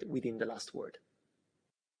buried within the last word.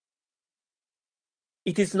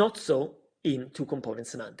 It is not so in two-component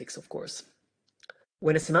semantics, of course.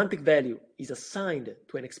 When a semantic value is assigned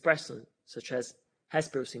to an expression such as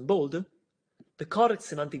Hesperus in bold, the correct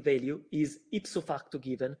semantic value is ipso facto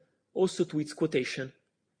given also to its quotation,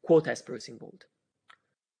 quote Hesperus in bold.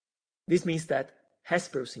 This means that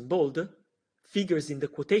Hesperus in bold figures in the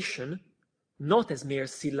quotation not as mere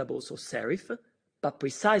syllables or serif, but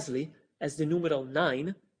precisely as the numeral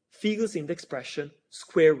 9 figures in the expression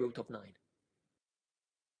square root of 9.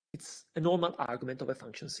 It's a normal argument of a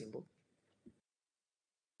function symbol.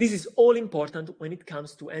 This is all important when it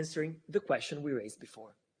comes to answering the question we raised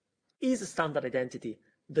before. Is a standard identity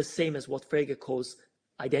the same as what Frege calls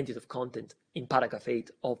identity of content in paragraph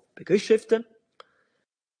 8 of Begriffsschrift?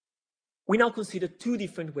 We now consider 2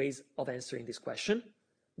 different ways of answering this question.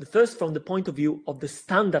 The first from the point of view of the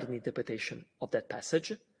standard interpretation of that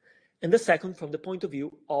passage, and the second from the point of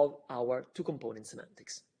view of our two-component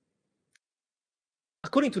semantics.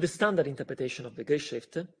 According to the standard interpretation of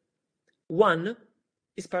Begriffsschrift, 1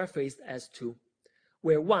 is paraphrased as 2,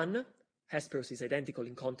 where 1, Hesperus is identical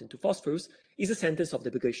in content to Phosphorus, is a sentence of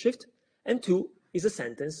the Begriffsschrift, and 2 is a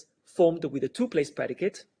sentence formed with a 2-place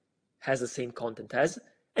predicate, has the same content as,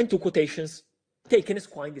 and 2 quotations taken as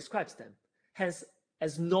Quine describes them, hence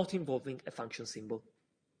as not involving a function symbol.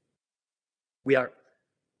 We are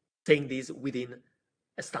saying this within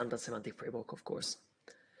a standard semantic framework, of course.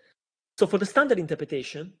 So for the standard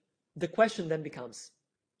interpretation, the question then becomes,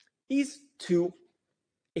 is 2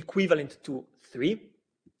 equivalent to 3?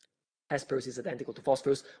 Hesperus is identical to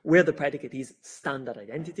Phosphorus, where the predicate is standard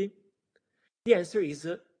identity? The answer is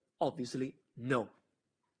obviously no.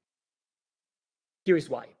 Here is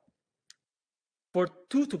why. For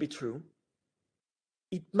 2 to be true,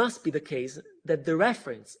 it must be the case that the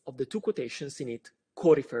reference of the 2 quotations in it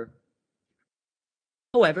co-refer.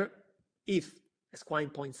 However, if, as Quine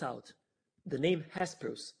points out, the name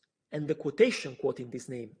Hesperus and the quotation quoting this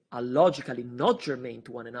name are logically not germane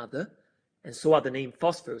to one another, and so are the name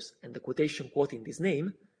Phosphorus and the quotation quoting this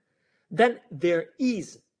name, then there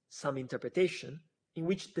is some interpretation in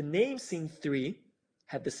which the names in 3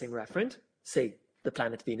 have the same referent, say the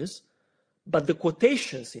planet Venus, but the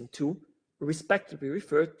quotations in 2 respectively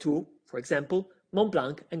refer to, for example, Mont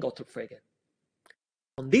Blanc and Gottlob Frege.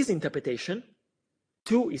 On this interpretation,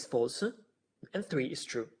 2 is false and 3 is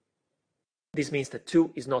true. This means that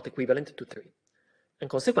 2 is not equivalent to 3, and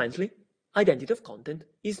consequently, identity of content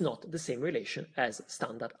is not the same relation as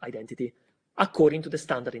standard identity, according to the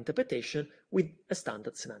standard interpretation with a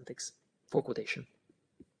standard semantics for quotation.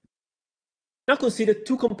 Now consider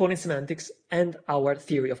two-component semantics and our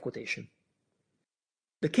theory of quotation.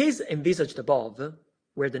 The case envisaged above,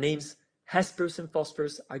 where the names Hesperus and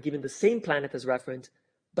Phosphorus are given the same planet as referent,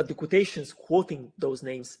 but the quotations quoting those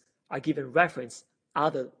names are given reference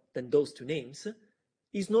other than those 2 names,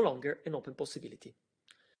 is no longer an open possibility.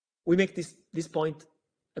 We make this point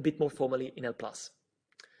a bit more formally in L+.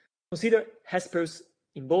 Consider Hesperus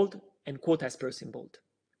in bold and quote Hesperus in bold.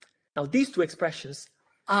 Now these 2 expressions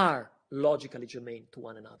are logically germane to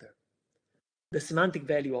one another. The semantic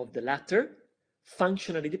value of the latter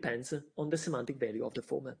functionally depends on the semantic value of the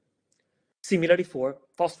former. Similarly for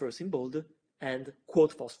Phosphorus in bold and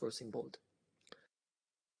quote Phosphorus in bold.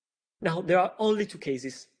 Now there are only 2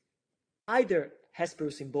 cases. Either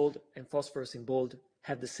Hesperus in bold and Phosphorus in bold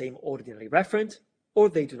have the same ordinary referent, or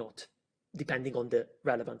they do not, depending on the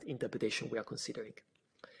relevant interpretation we are considering.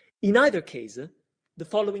 In either case, the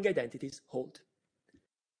following identities hold.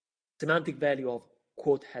 Semantic value of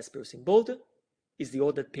quote Hesperus in bold is the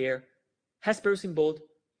ordered pair Hesperus in bold,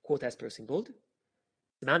 quote Hesperus in bold.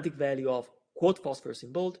 Semantic value of quote Phosphorus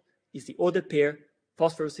in bold is the ordered pair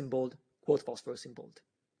Phosphorus in bold, quote Phosphorus in bold.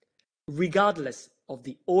 Regardless of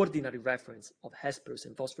the ordinary reference of Hesperus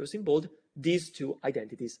and Phosphorus in bold, these 2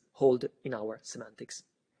 identities hold in our semantics.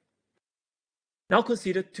 Now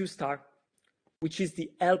consider 2 star, which is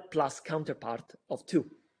the L+ counterpart of 2.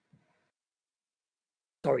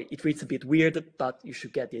 Sorry, it reads a bit weird, but you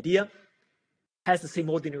should get the idea. Has the same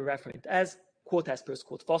ordinary referent as quote Hesperus,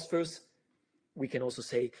 quote Phosphorus. We can also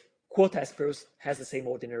say quote Hesperus has the same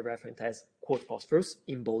ordinary referent as quote Phosphorus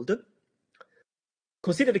in bold.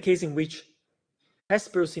 Consider the case in which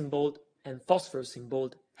Hesperus in bold and Phosphorus in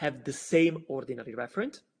bold have the same ordinary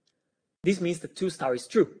referent. This means that 2 star is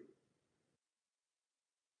true.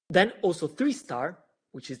 Then also 3 star,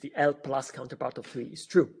 which is the L+ counterpart of 3, is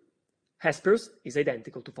true. Hesperus is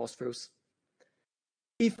identical to Phosphorus.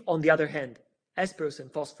 If, on the other hand, Hesperus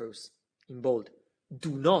and Phosphorus, in bold,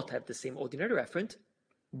 do not have the same ordinary referent,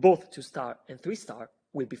 both 2 star and 3 star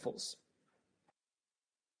will be false.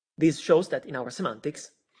 This shows that in our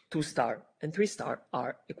semantics, 2 star and 3 star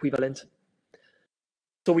are equivalent.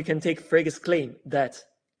 So we can take Frege's claim that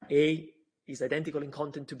A is identical in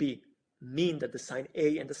content to B, mean that the sign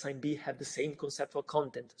A and the sign B have the same conceptual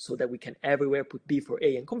content, so that we can everywhere put B for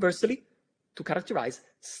A, and conversely, to characterize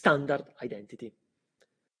standard identity.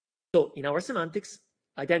 So in our semantics,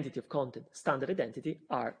 identity of content, standard identity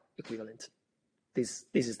are equivalent. This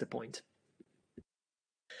is the point.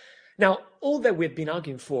 Now, all that we've been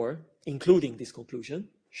arguing for, including this conclusion,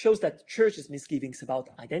 shows that Church's misgivings about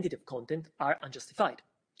identity of content are unjustified.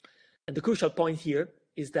 And the crucial point here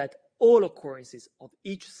is that all occurrences of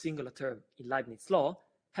each singular term in Leibniz law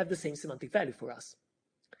have the same semantic value for us.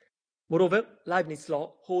 Moreover, Leibniz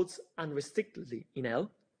law holds unrestrictedly in L,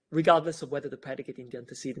 regardless of whether the predicate in the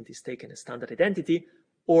antecedent is taken as standard identity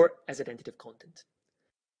or as identity of content.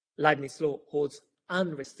 Leibniz law holds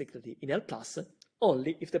unrestrictedly in L+,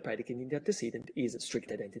 only if the predicate in the antecedent is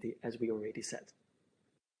strict identity, as we already said.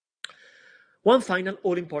 One final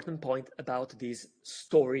all-important point about this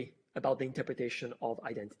story about the interpretation of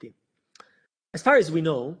identity. As far as we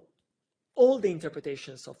know, all the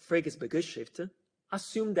interpretations of Frege's Begriffsschrift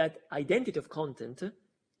assume that identity of content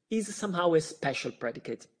is somehow a special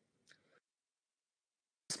predicate.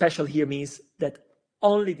 Special here means that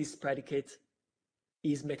only this predicate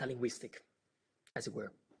is metalinguistic, as it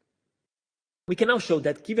were. We can now show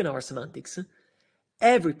that, given our semantics,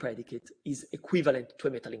 every predicate is equivalent to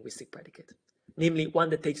a metalinguistic predicate, namely one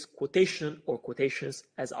that takes quotation or quotations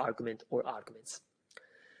as argument or arguments.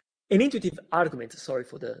 An intuitive argument, sorry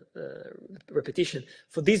for the repetition,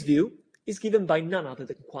 for this view is given by none other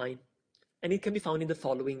than Quine, and it can be found in the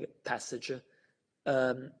following passage.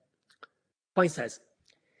 Quine says,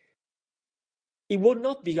 "It would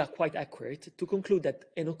not be quite accurate to conclude that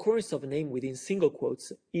an occurrence of a name within single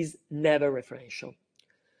quotes is never referential.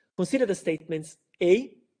 Consider the statements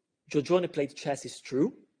A, Giorgione played chess is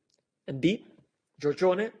true, and B,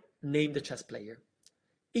 Giorgione named the chess player,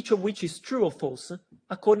 each of which is true or false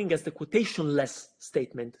according as the quotation-less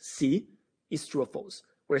statement C is true or false,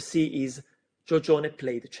 where C is Giorgione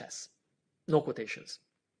played chess. No quotations.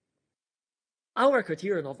 Our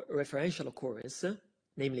criterion of referential occurrence,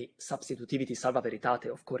 namely substitutivity salva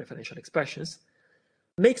veritate of co-referential expressions,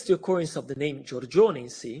 makes the occurrence of the name Giorgione in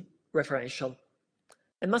C referential,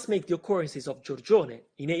 and must make the occurrences of Giorgione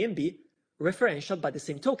in A and B referential by the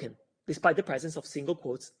same token, despite the presence of single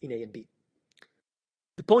quotes in A and B.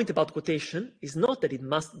 The point about quotation is not that it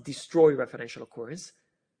must destroy referential occurrence,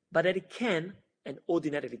 but that it can, and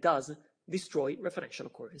ordinarily does, destroy referential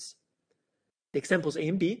occurrence. The examples A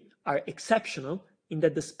and B are exceptional in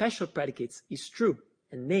that the special predicates is true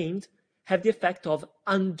and named have the effect of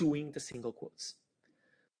undoing the single quotes.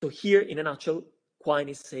 So here, in a nutshell, Quine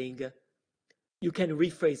is saying you can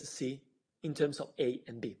rephrase C in terms of A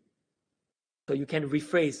and B. So you can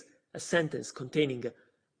rephrase a sentence containing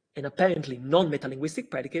an apparently non-metalinguistic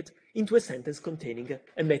predicate into a sentence containing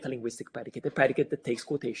a metalinguistic predicate, a predicate that takes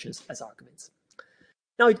quotations as arguments.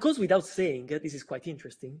 Now, it goes without saying, this is quite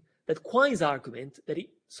interesting, that Quine's argument,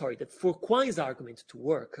 that for Quine's argument to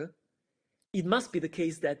work, it must be the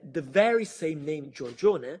case that the very same name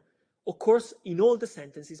Giorgione occurs in all the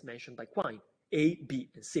sentences mentioned by Quine, A, B,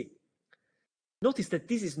 and C. Notice that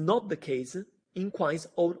this is not the case in Quine's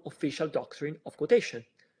own official doctrine of quotation,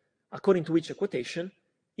 according to which a quotation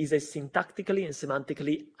is a syntactically and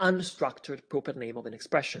semantically unstructured proper name of an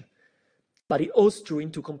expression, but it holds true in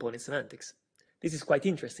two-component semantics. This is quite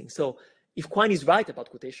interesting. So if Quine is right about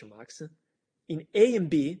quotation marks, in A and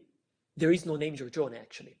B, there is no name Giorgione,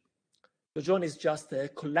 actually. Giorgione is just a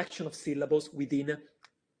collection of syllables within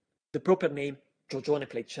the proper name Giorgione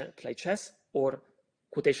played chess, or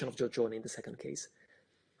quotation of Giorgione in the second case.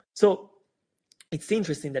 So it's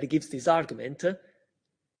interesting that he gives this argument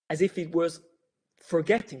as if it was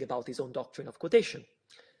forgetting about his own doctrine of quotation.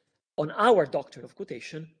 On our doctrine of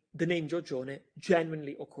quotation, the name Giorgione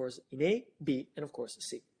genuinely occurs in A, B, and of course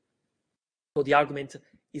C. So the argument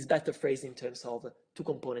is better phrased in terms of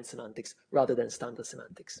two-component semantics rather than standard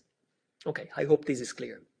semantics. Okay, I hope this is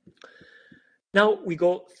clear. Now we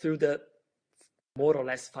go through the more or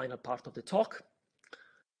less final part of the talk.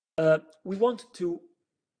 We want to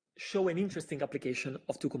show an interesting application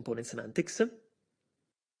of two-component semantics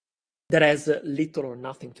that has little or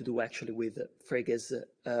nothing to do actually with Frege's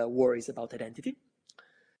worries about identity.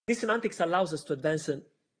 This semantics allows us to advance an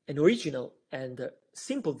original and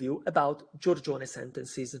simple view about Giorgione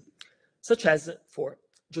sentences, such as for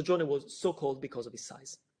Giorgione was so called because of his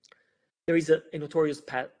size. There is a notorious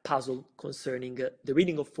puzzle concerning the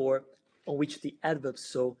reading of for, on which the adverb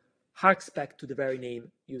so harks back to the very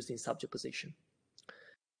name used in subject position.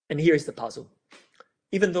 And here is the puzzle.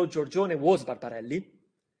 Even though Giorgione was Barbarelli,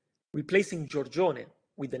 replacing Giorgione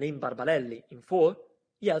with the name Barbarelli in for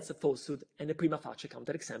yields a falsehood and a prima facie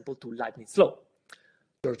counterexample to Leibniz's law.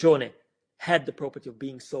 Giorgione had the property of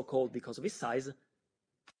being so called because of his size,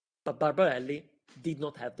 but Barbarelli did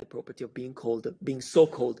not have the property of being so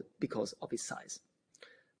called because of his size.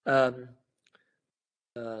 That's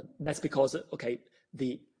because, okay,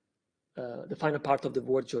 the final part of the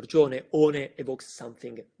word Giorgione, one, evokes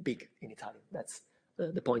something big in Italian. That's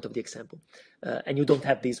the point of the example. And you don't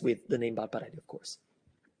have this with the name Barbarelli, of course.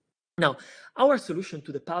 Now, our solution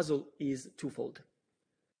to the puzzle is twofold.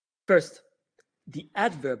 First, the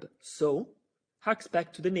adverb so harks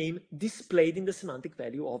back to the name displayed in the semantic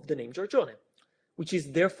value of the name Giorgione, which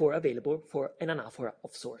is therefore available for an anaphora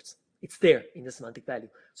of sorts. It's there in the semantic value,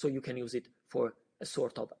 so you can use it for a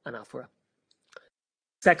sort of anaphora.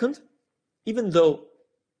 Second, even though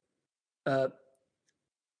the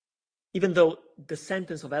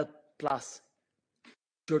sentence of L plus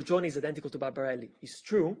Giorgione is identical to Barbarelli is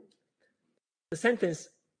true, the sentence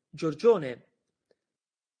Giorgione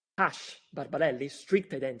hash Barbarelli,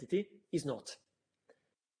 strict identity, is not.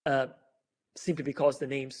 Simply because the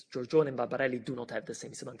names Giorgione and Barbarelli do not have the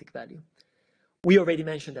same semantic value. We already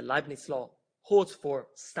mentioned that Leibniz's law holds for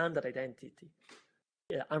standard identity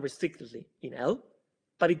unrestrictedly in L,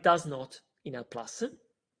 but it does not in L+.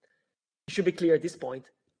 It should be clear at this point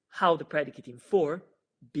how the predicate in for,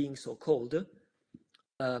 being so called,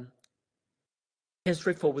 can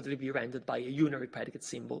straightforwardly be rendered by a unary predicate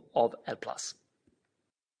symbol of L+.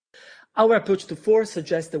 Our approach to for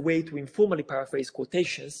suggests a way to informally paraphrase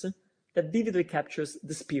quotations that vividly captures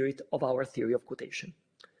the spirit of our theory of quotation.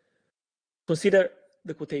 Consider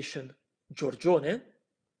the quotation Giorgione,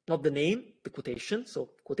 not the name, the quotation, so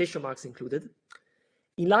quotation marks included.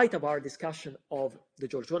 In light of our discussion of the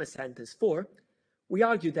Giorgione sentence for, we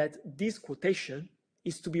argue that this quotation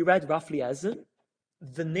is to be read roughly as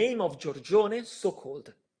the name of Giorgione so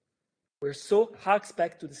called, where so harks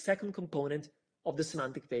back to the second component of the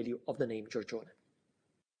semantic value of the name Giorgione.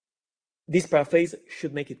 This paraphrase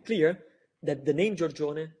should make it clear that the name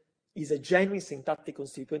Giorgione is a genuine syntactic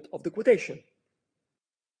constituent of the quotation.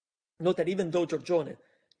 Note that even though Giorgione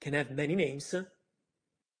can have many names,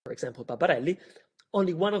 for example Barbarelli,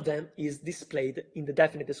 only one of them is displayed in the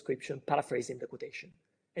definite description paraphrasing the quotation,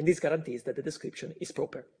 and this guarantees that the description is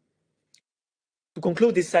proper. To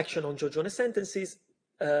conclude this section on Giorgione sentences,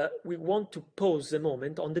 we want to pause a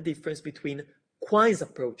moment on the difference between Quine's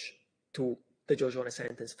approach to the Giorgione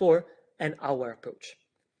sentence for and our approach.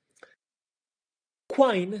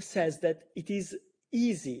 Quine says that it is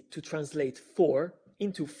easy to translate for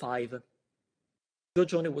into 5.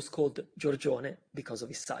 Giorgione was called Giorgione because of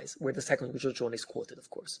his size, where the second Giorgione is quoted, of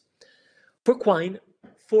course. For Quine,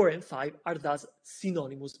 4 and 5 are thus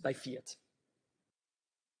synonymous by fiat.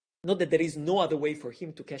 Note that there is no other way for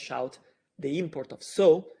him to cash out the import of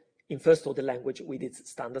so in first order language with its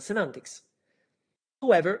standard semantics.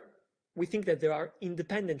 However, we think that there are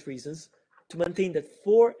independent reasons to maintain that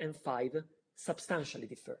 4 and 5 substantially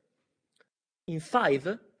differ. In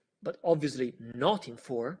 5, but obviously not in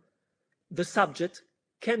 4, the subject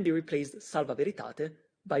can be replaced salva veritate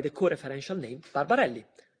by the co-referential name Barbarelli,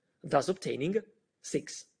 thus obtaining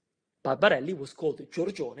 6. Barbarelli was called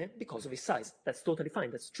Giorgione because of his size. That's totally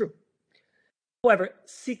fine, that's true. However,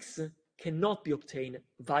 6 cannot be obtained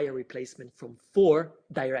via replacement from 4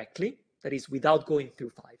 directly, that is, without going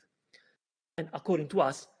through 5. And according to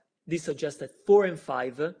us, this suggests that 4 and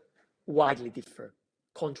 5 widely differ,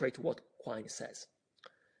 contrary to what Quine says.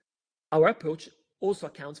 Our approach also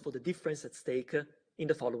accounts for the difference at stake in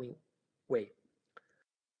the following way.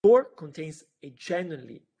 4 contains a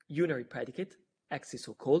genuinely unary predicate, X is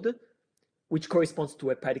so called, which corresponds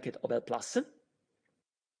to a predicate of L+,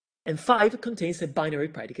 and 5 contains a binary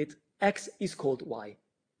predicate, X is called Y,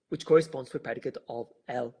 which corresponds to a predicate of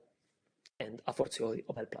L and a fortiori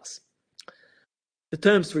of L+. The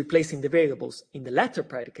terms replacing the variables in the latter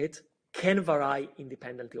predicate can vary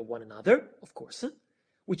independently of one another, of course,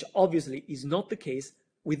 which obviously is not the case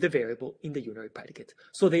with the variable in the unary predicate.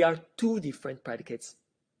 So they are 2 different predicates.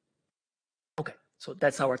 Okay, so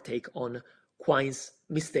that's our take on Quine's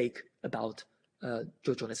mistake about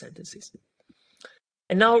Giorgione sentences.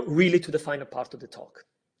 And now really to the final part of the talk.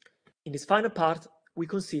 In this final part, we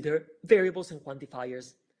consider variables and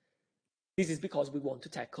quantifiers. This is because we want to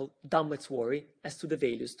tackle Damlet's worry as to the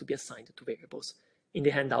values to be assigned to variables. In the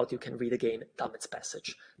handout, you can read again Dammet's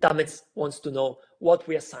passage. Dammet wants to know what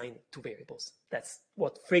we assign to variables. That's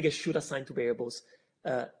what Frege should assign to variables,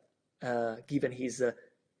 given his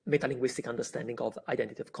metalinguistic understanding of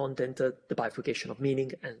identity of content, the bifurcation of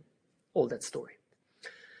meaning, and all that story.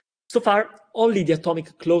 So far, only the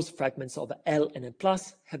atomic closed fragments of L and N+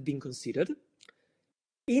 have been considered.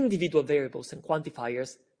 Individual variables and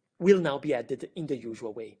quantifiers will now be added in the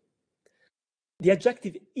usual way. The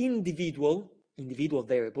adjective individual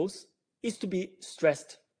variables is to be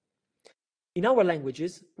stressed. In our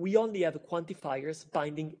languages, we only have quantifiers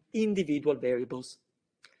binding individual variables.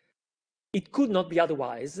 It could not be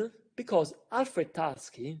otherwise because Alfred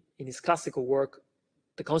Tarski, in his classical work,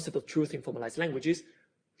 The Concept of Truth in Formalized Languages,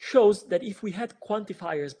 shows that if we had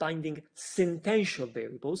quantifiers binding sentential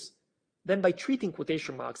variables, then by treating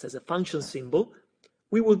quotation marks as a function symbol,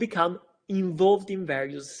 we will become involved in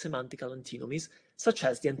various semantical antinomies, such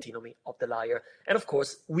as the antinomy of the liar. And of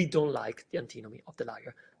course, we don't like the antinomy of the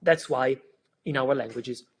liar. That's why in our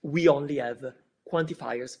languages, we only have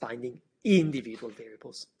quantifiers binding individual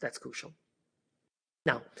variables. That's crucial.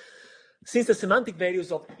 Now, since the semantic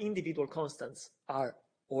values of individual constants are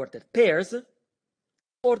ordered pairs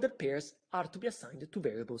are to be assigned to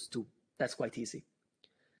variables too. That's quite easy.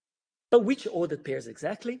 But which ordered pairs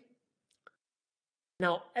exactly?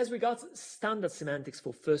 Now, as regards standard semantics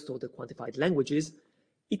for first-order quantified languages,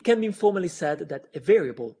 it can be informally said that a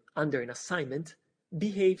variable under an assignment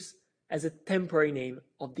behaves as a temporary name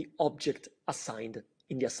of the object assigned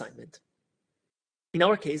in the assignment. In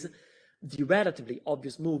our case, the relatively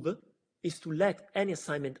obvious move is to let any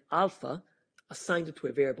assignment alpha assigned to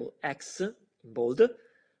a variable x, in bold,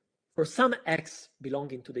 for some x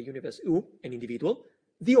belonging to the universe U, an individual,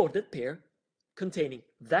 the ordered pair containing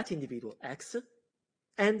that individual x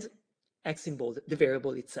and x in bold, the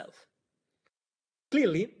variable itself.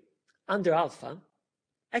 Clearly, under alpha,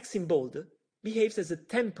 x in bold behaves as a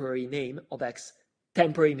temporary name of x.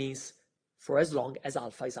 Temporary means for as long as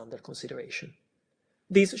alpha is under consideration.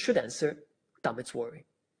 This should answer Dammet's worry.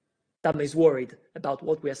 Dammet is worried about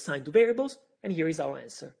what we assign to variables, and here is our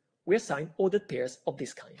answer. We assign ordered pairs of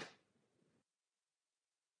this kind.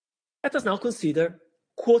 Let us now consider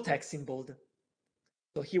quote x in bold.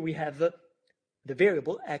 So here we have the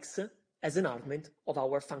variable x as an argument of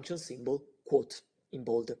our function symbol quote in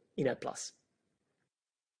bold in L+.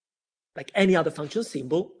 Like any other function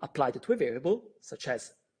symbol applied to a variable, such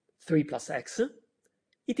as 3 plus x,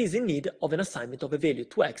 it is in need of an assignment of a value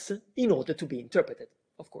to x in order to be interpreted,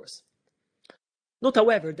 of course. Note,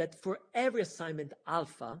 however, that for every assignment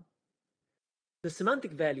alpha, the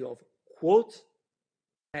semantic value of quote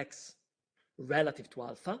x relative to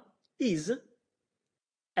alpha is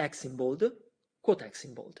x in bold, quote x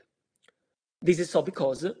in bold. This is so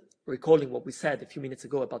because, recalling what we said a few minutes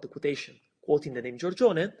ago about the quotation, quoting the name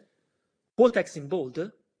Giorgione, quote x in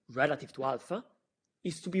bold relative to alpha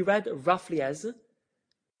is to be read roughly as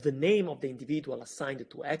the name of the individual assigned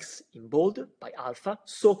to x in bold by alpha,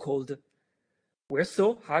 so called, where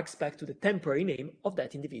so harks back to the temporary name of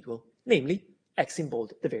that individual, namely x in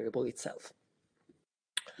bold, the variable itself.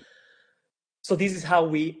 So this is how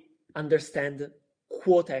we understand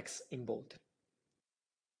quote x in bold.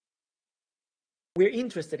 We're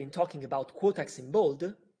interested in talking about quote x in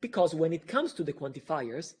bold because when it comes to the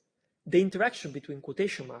quantifiers, the interaction between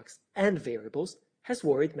quotation marks and variables has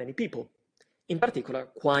worried many people. In particular,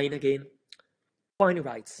 Quine again. Quine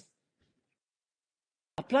writes,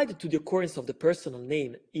 applied to the occurrence of the personal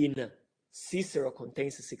name in Cicero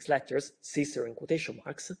contains 6 letters, Cicero in quotation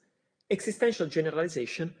marks, existential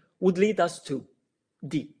generalization would lead us to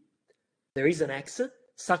D. There is an x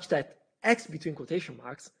such that x between quotation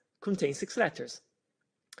marks contains 6 letters.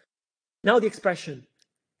 Now the expression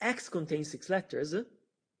x contains 6 letters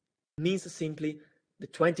means simply the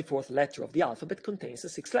 24th letter of the alphabet contains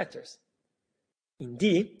 6 letters. In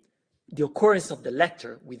D, the occurrence of the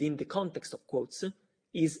letter within the context of quotes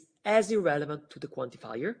is as irrelevant to the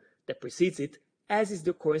quantifier that precedes it as is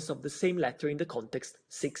the occurrence of the same letter in the context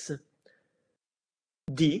 6.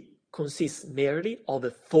 D consists merely of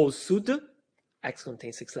a falsehood, x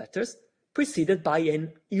contains 6 letters, preceded by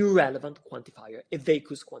an irrelevant quantifier, a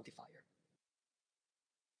vacuous quantifier.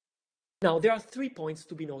 Now, there are 3 points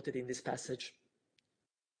to be noted in this passage.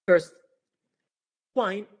 First,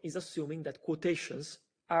 Quine is assuming that quotations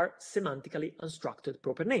are semantically unstructured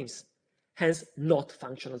proper names, hence not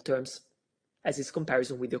functional terms, as his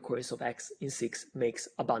comparison with the occurrence of x in 6 makes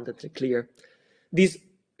abundantly clear. This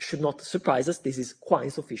should not surprise us. This is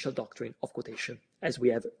Quine's official doctrine of quotation, as we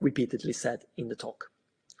have repeatedly said in the talk.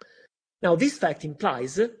 Now, this fact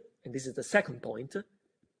implies, and this is the second point,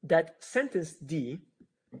 that sentence D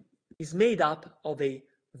is made up of a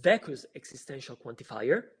vacuous existential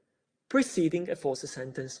quantifier preceding a false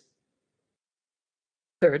sentence.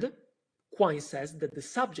 Third, Quine says that the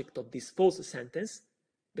subject of this false sentence,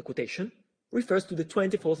 the quotation, refers to the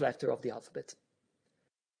 24th letter of the alphabet.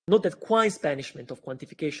 Note that Quine's banishment of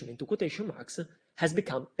quantification into quotation marks has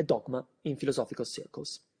become a dogma in philosophical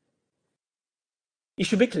circles. It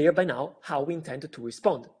should be clear by now how we intend to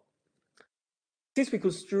respond. Since we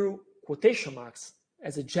construe quotation marks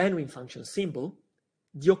as a genuine function symbol,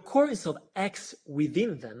 the occurrence of x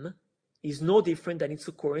within them is no different than its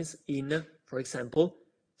occurrence in, for example,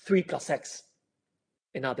 3 plus x,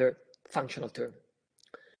 another functional term.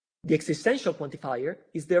 The existential quantifier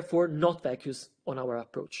is therefore not vacuous on our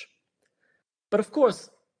approach. But of course,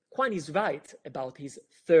 Quine is right about his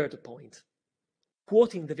third point.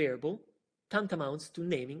 Quoting the variable tantamounts to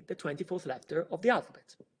naming the 24th letter of the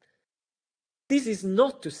alphabet. This is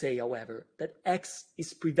not to say, however, that x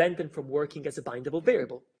is prevented from working as a bindable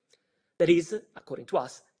variable. That is, according to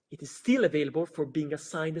us, it is still available for being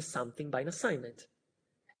assigned something by an assignment.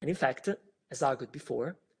 And in fact, as argued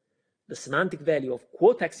before, the semantic value of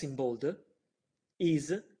quote x in bold is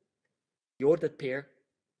the ordered pair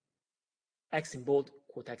x in bold,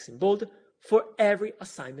 quote x in bold, for every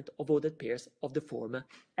assignment of ordered pairs of the form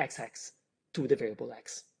xx to the variable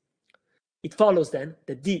x. It follows then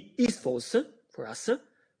that D is false for us,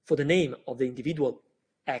 for the name of the individual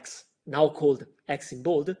x, now called x in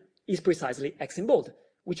bold, is precisely x in bold,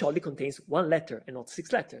 which only contains 1 letter and not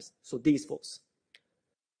 6 letters, so D is false.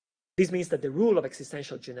 This means that the rule of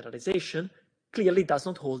existential generalization clearly does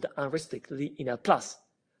not hold unrestrictedly in L+,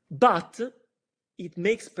 but it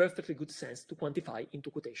makes perfectly good sense to quantify into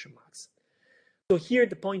quotation marks. So here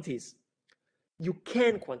the point is, you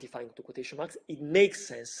can quantify into quotation marks, it makes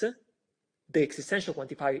sense. The existential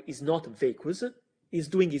quantifier is not vacuous, is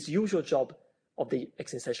doing its usual job of the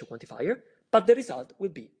existential quantifier, but the result will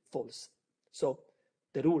be false. So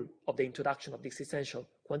the rule of the introduction of the existential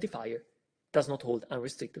quantifier does not hold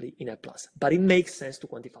unrestrictedly in L+, but it makes sense to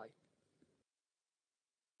quantify.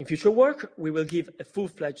 In future work, we will give a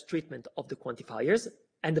full-fledged treatment of the quantifiers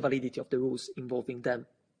and the validity of the rules involving them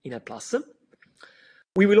in L+.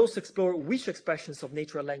 We will also explore which expressions of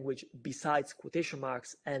natural language besides quotation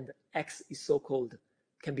marks and x is so called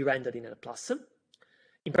can be rendered in L+.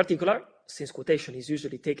 In particular, since quotation is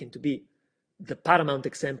usually taken to be the paramount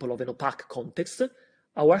example of an opaque context,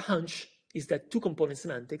 our hunch is that two-component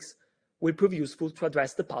semantics will prove useful to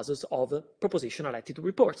address the puzzles of propositional attitude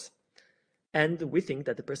reports. And we think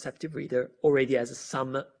that the perceptive reader already has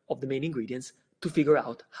some of the main ingredients to figure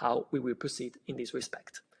out how we will proceed in this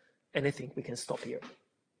respect. And I think we can stop here.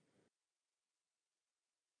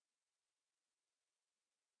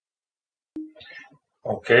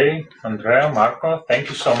 Okay, Andrea, Marco, thank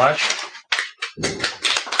you so much.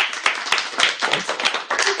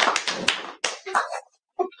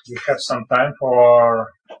 We have some time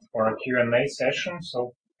for a Q&A session,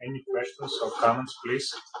 so any questions or comments,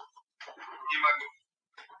 please?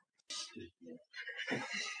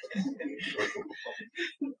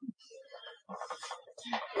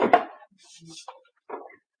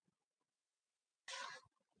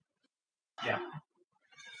 Yeah.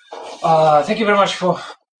 Thank you very much for.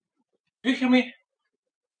 Do you hear me?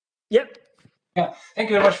 Yep. Yeah. Thank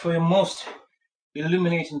you very much for your most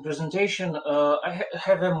illuminating presentation. I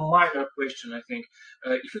have a minor question, I think.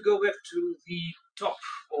 If you go back to the top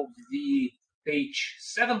of the page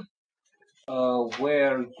 7,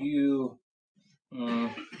 where you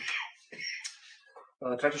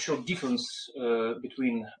try to show difference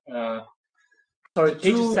between sorry,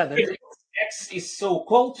 page 7. X is so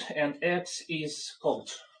cold and X is cold.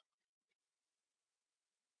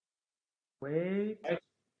 Wait.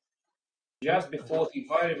 Just before the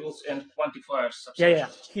variables and quantifiers. Yeah,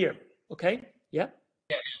 here. Okay. Yeah.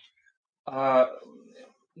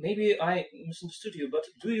 Maybe I misunderstood you, but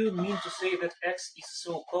do you mean to say that X is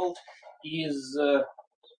so cold is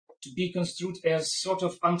to be construed as sort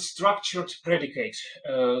of unstructured predicate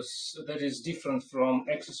that is different from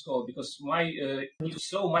X is cold? Because my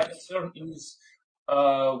concern is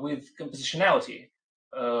with compositionality,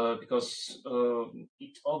 because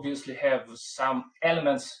it obviously have some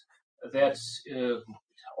elements that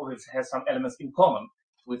obviously has some elements in common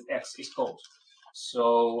with X is cold.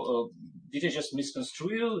 So did I just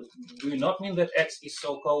misconstrue you? Do you not mean that X is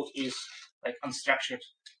so cold is like unstructured,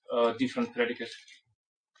 different predicate?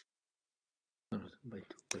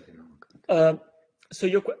 So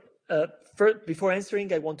your first, before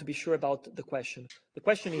answering, I want to be sure about the question. The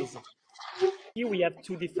question is, here we have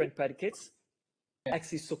two different predicates,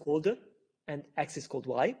 X is so cold and X is called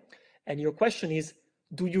Y. And your question is,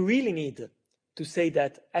 do you really need to say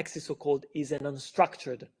that X is so-called is an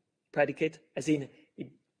unstructured predicate, as in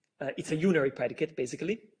it's a unary predicate,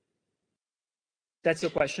 basically? That's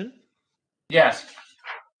your question? Yes.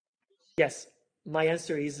 Yes. My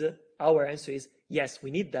answer is, our answer is, yes,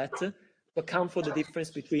 we need that to account for the difference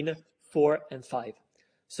between 4 and 5.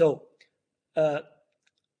 So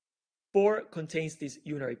 4 contains this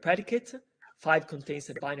unary predicate, 5 contains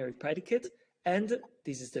a binary predicate, and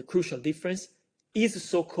this is the crucial difference, is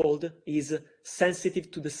so-called is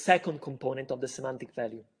sensitive to the second component of the semantic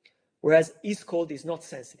value, whereas is called is not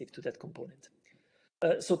sensitive to that component.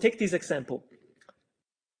 So take this example.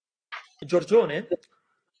 Giorgione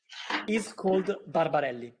is called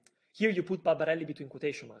Barbarelli. Here you put Barbarelli between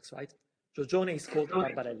quotation marks, right? Giorgione is called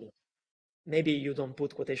Barbarelli. Maybe you don't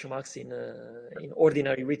put quotation marks in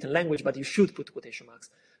ordinary written language, but you should put quotation marks.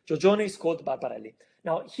 Giorgione is called Barbarelli.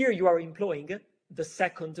 Now, here you are employing the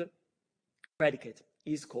second predicate,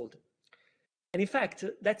 is called. And in fact,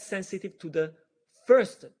 that's sensitive to the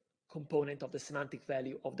first component of the semantic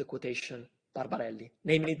value of the quotation Barbarelli,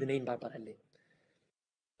 namely the name Barbarelli.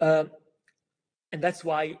 And that's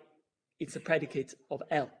why it's a predicate of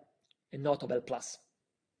L and not of L+.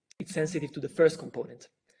 It's sensitive to the first component.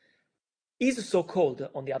 Is so-called,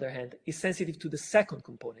 on the other hand, is sensitive to the second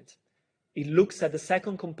component. It looks at the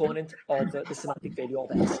second component of the semantic value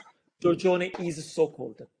of X. Giorgione is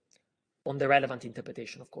so-called, on the relevant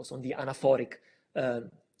interpretation, of course, on the anaphoric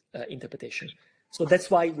interpretation. So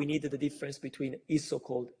that's why we need the difference between is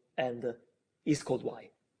so-called and is called Y.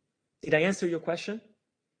 Did I answer your question?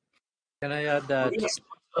 Can I add that? Yes.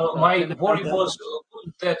 My worry was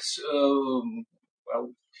that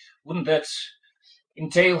well, wouldn't that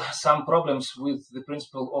entail some problems with the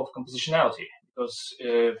principle of compositionality? Because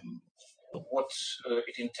what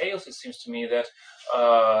it entails, it seems to me that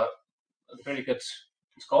the predicate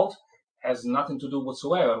is called has nothing to do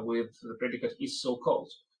whatsoever with the predicate is so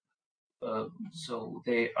called. So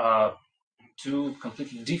they are two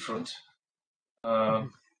completely different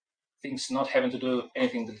things, not having to do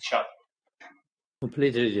anything with each other.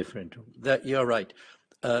 Completely different. That you're right.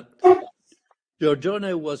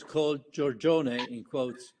 Giorgione was called Giorgione in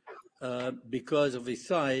quotes because of his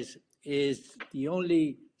size. Is the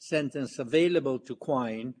only sentence available to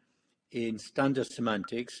Quine in standard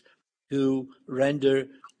semantics to render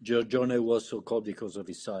Giorgione was so called because of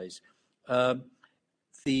his size. Our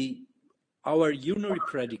unary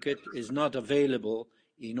predicate is not available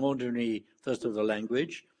in ordinary first order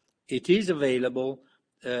language. It is available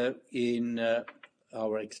in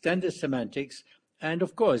our extended semantics, and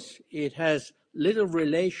of course it has little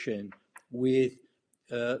relation with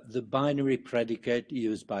the binary predicate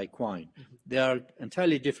used by Quine. They are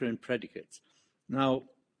entirely different predicates. Now,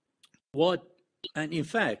 and in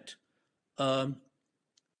fact,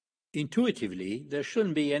 intuitively, there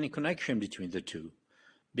shouldn't be any connection between the two,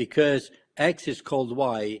 because X is called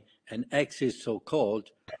Y and X is so called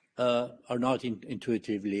are not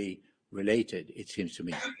intuitively related, it seems to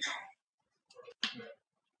me.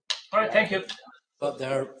 All right, thank you. But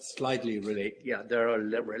they're slightly related. Yeah, they're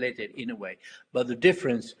related in a way. But the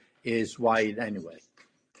difference is wide anyway.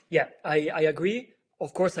 Yeah, I agree.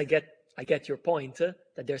 Of course, I get your point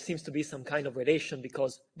that there seems to be some kind of relation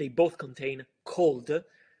because they both contain cold,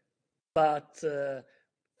 but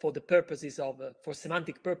for the purposes of, for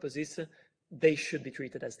semantic purposes, they should be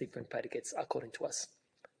treated as different predicates according to us,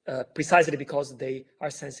 precisely because they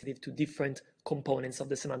are sensitive to different components of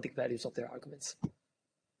the semantic values of their arguments.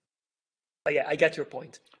 But yeah, I get your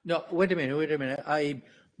point. No, wait a minute. I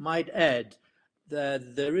might add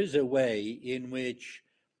that there is a way in which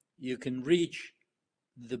you can reach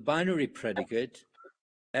the binary predicate,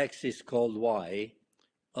 X is called Y,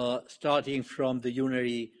 starting from the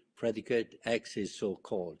unary predicate, X is so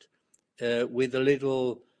called, with a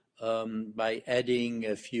little, by adding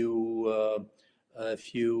a few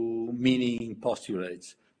meaning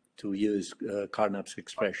postulates, to use Carnap's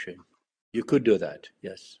expression. You could do that,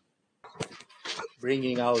 yes.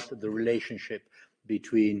 Bringing out the relationship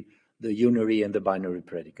between the unary and the binary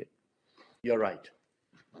predicate. You're right.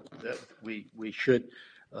 We should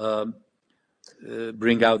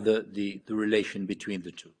bring out the relation between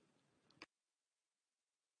the two.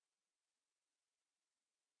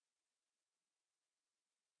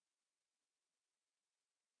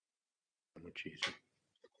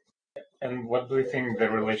 And what do you think the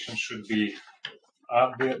relation should be?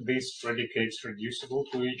 Are these predicates reducible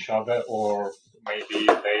to each other, or maybe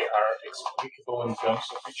they are explicable in terms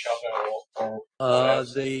of each other, or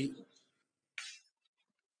the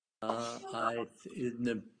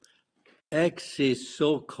X is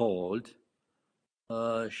so called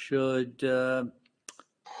should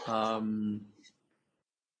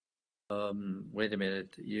wait a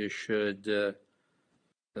minute. You should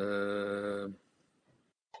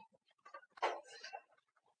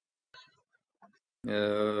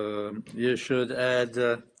add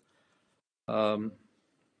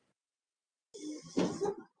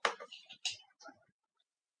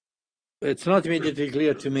it's not immediately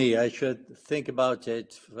clear to me. I should think about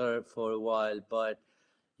it for a while, but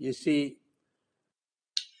you see,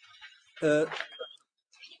 the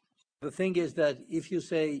thing is that if you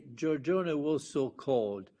say Giorgione was so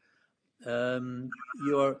called,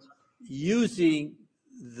 you're using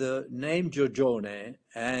the name Giorgione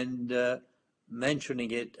and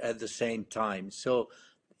mentioning it at the same time. So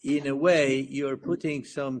in a way, you're putting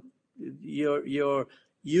some, you're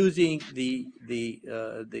using the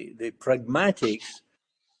pragmatics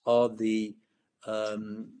of the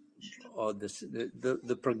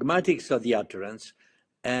pragmatics of the utterance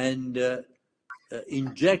and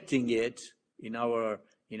injecting it in our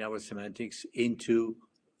semantics into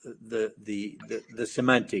the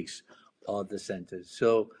semantics of the sentence.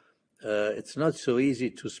 So it's not so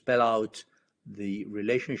easy to spell out the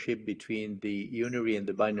relationship between the unary and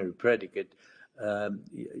the binary predicate.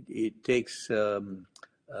 It takes a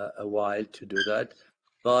while to do that,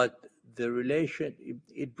 but the relation,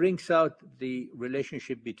 it brings out the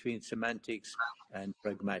relationship between semantics and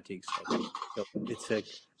pragmatics. So it's a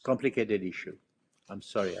complicated issue. I'm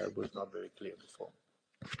sorry, I was not very clear before.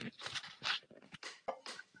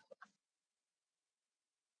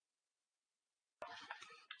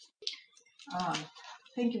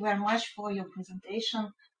 Thank you very much for your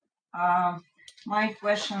presentation. My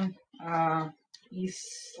question is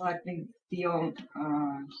slightly beyond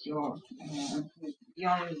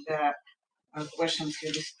beyond the questions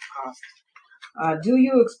you discussed. Do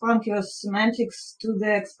you expand your semantics to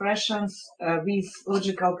the expressions with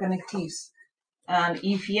logical connectives? And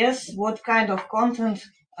if yes, what kind of content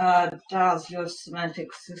does your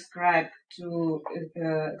semantics describe to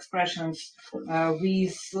expressions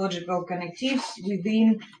with logical connectives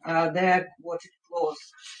within the quoted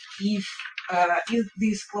clause? If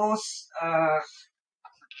this clause,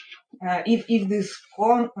 if this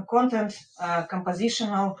content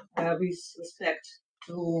compositional with respect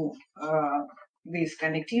to these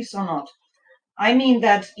connectives or not? I mean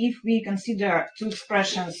that if we consider two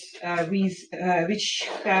expressions which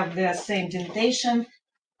have the same denotation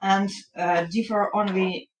and differ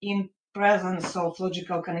only in presence of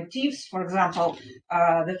logical connectives, for example,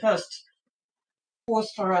 the first,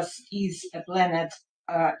 phosphorus is a planet,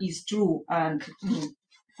 is true, and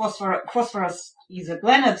phosphorus is a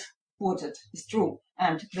planet, quoted, is true,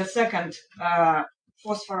 and the second,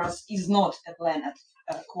 phosphorus is not a planet,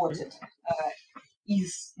 quoted,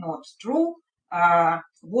 is not true.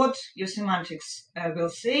 What your semantics will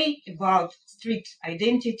say about strict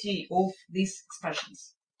identity of these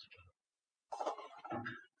expressions.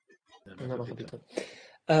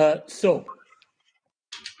 So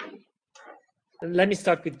let me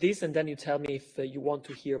start with this, and then you tell me if you want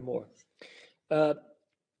to hear more. The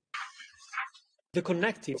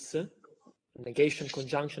connectives, negation,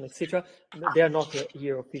 conjunction, etc., they are not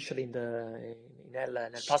here officially in L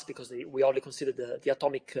and L+, because we only consider the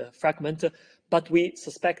atomic fragment, but we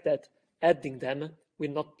suspect that adding them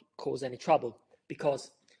will not cause any trouble,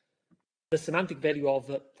 because the semantic value of,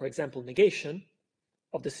 for example, negation,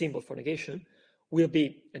 of the symbol for negation, will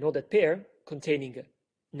be an ordered pair containing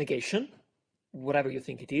negation, whatever you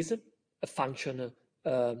think it is, a function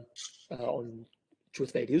on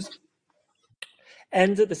truth values,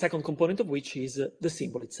 and the second component of which is the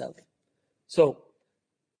symbol itself. So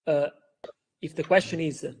if the question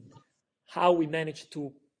is how we manage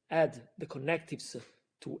to add the connectives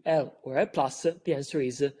to L or L+, the answer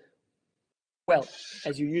is, well,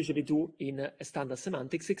 as you usually do in a standard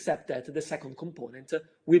semantics, except that the second component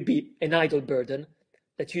will be an idle burden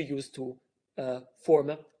that you use to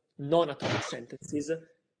form non-atomic sentences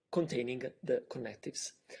containing the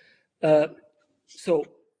connectives. So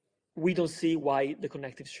we don't see why the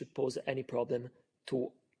connectives should pose any problem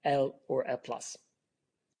to L or L+.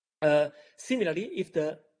 Similarly, if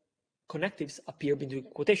the connectives appear between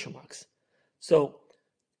quotation marks. So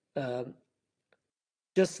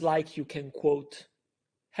just like you can quote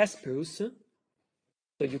Hesperus, so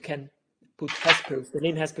you can put Hesperus, the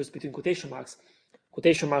name Hesperus, between quotation marks.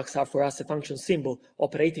 Quotation marks are for us a function symbol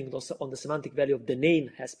operating on the semantic value of the name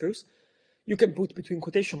Hesperus. You can put between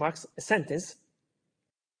quotation marks a sentence,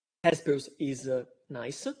 Hesperus is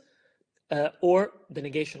nice, or the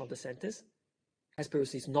negation of the sentence,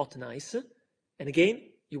 Hesperus is not nice. And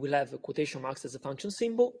again, you will have quotation marks as a function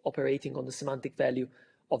symbol operating on the semantic value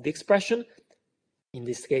of the expression, in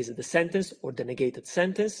this case, the sentence or the negated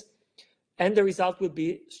sentence. And the result will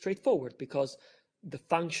be straightforward because the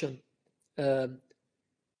function, the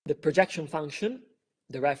projection function,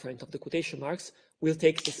 the referent of the quotation marks, will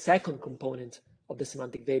take the second component of the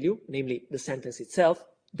semantic value, namely the sentence itself,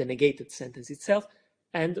 the negated sentence itself,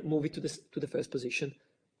 and move it to the first position,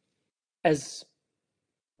 as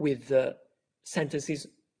with the sentences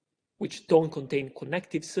which don't contain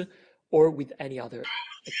connectives or with any other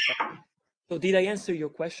expression. So did I answer your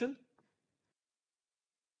question?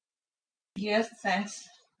 Yes, thanks.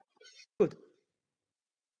 Good.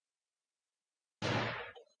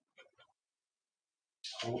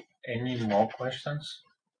 So, any more questions?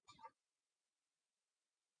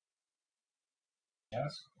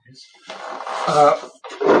 Yes, please.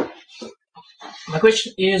 My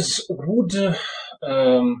question is, would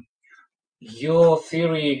your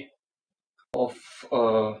theory of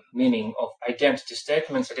meaning of identity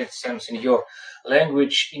statements in your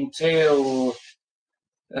language entail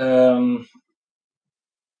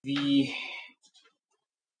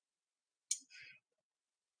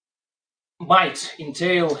might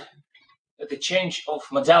entail the change of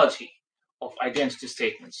modality of identity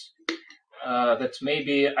statements? That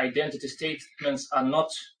maybe identity statements are not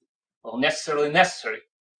necessarily necessary.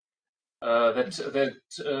 That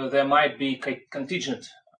there might be contingent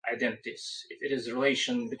identities. If it is a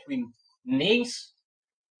relation between names,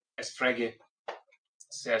 as Frege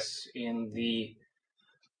says in the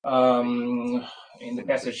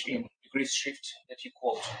passage in Begriffsschrift that you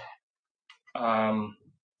quote,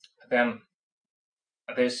 then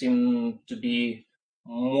there seems to be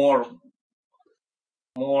more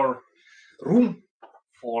room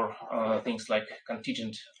for things like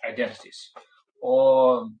contingent identities,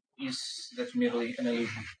 or is that merely an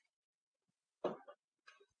illusion?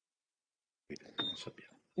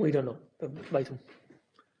 We don't know.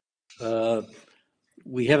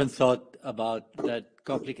 We haven't thought about that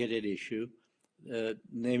complicated issue,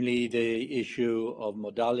 namely the issue of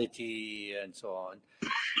modality and so on.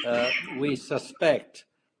 We suspect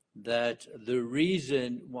that the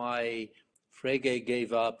reason why Frege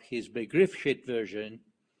gave up his Begriffsschrift version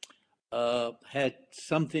had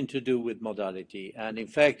something to do with modality. And in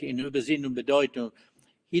fact, in Übersinn und Bedeutung,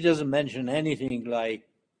 he doesn't mention anything like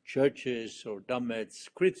Church's or Dummett's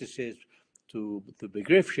criticism to the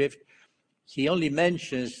Begriffsschrift. He only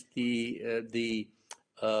mentions the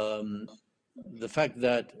fact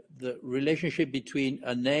that the relationship between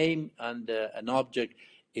a name and an object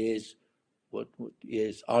is what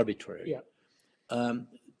is arbitrary. Yeah.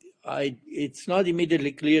 It's not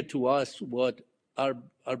immediately clear to us what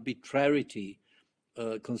arbitrarity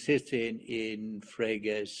consists in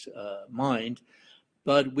Frege's mind,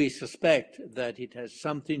 but we suspect that it has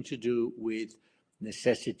something to do with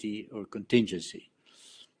necessity or contingency.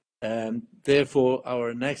 And therefore,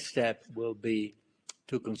 our next step will be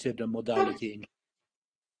to consider modality.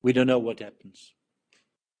 We don't know what happens.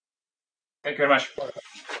 Thank you very much.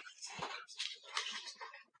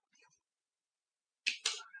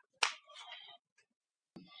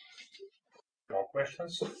 More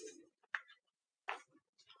questions?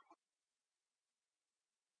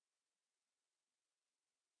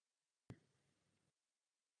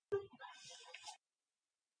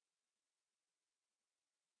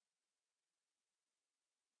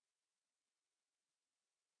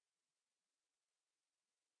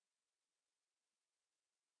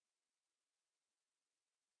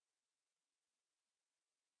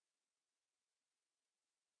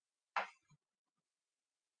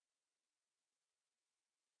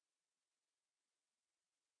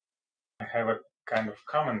 I have a kind of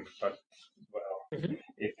comment, but well,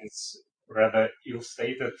 it is rather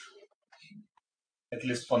ill-stated, at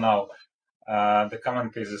least for now. The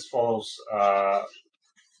comment is as follows.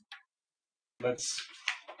 Let's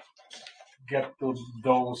get to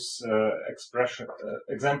those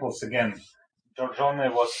examples again.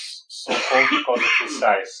 Giorgione was so called because of his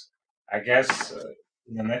size. I guess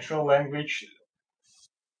in the natural language,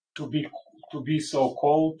 to be so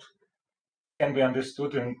called can be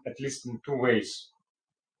understood in at least in two ways.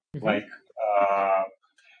 Mm-hmm. Like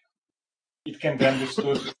it can be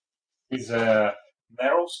understood with a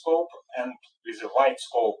narrow scope and with a wide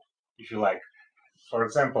scope, if you like. For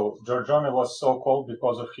example, Giorgione was so called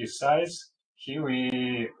because of his size. Here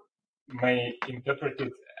we may interpret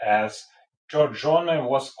it as Giorgione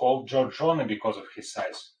was called Giorgione because of his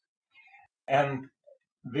size. And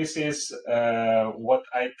this is what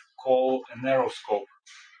I'd call a narrow scope.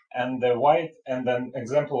 And an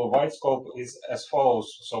example of wide scope is as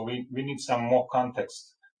follows. So we need some more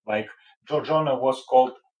context. Like Giorgione was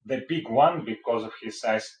called the big one because of his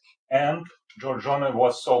size, and Giorgione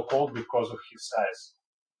was so called because of his size.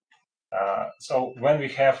 So when we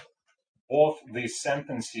have both these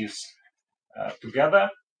sentences together,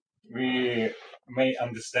 we may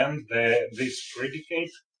understand this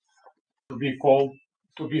predicate to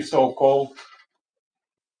be so called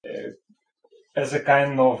as a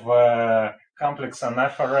kind of complex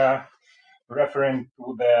anaphora referring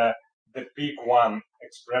to the big one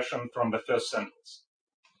expression from the first sentence.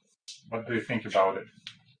 What do you think about it?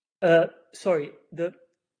 Sorry,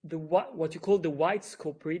 what you call the wide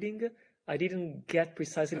scope reading, I didn't get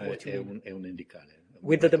precisely what you mean. È un indicale.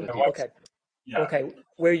 With the okay, Yeah. okay,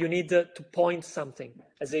 where you need to point something,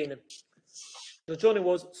 as in Giorgione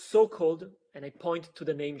was so called, and I point to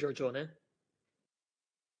the name Giorgione.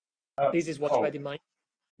 This is what you had in mind?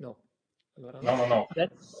 No. No. Then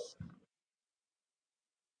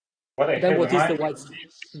what is the wide scope?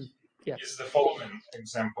 Is the following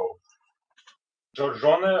example.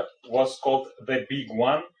 Giorgione was called the big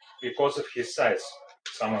one because of his size.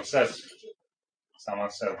 Someone said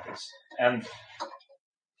this. And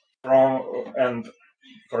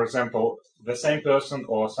for example, the same person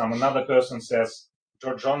or another person says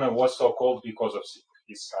Giorgione was so called because of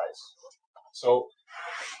his size. So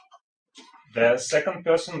the second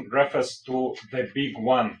person refers to the big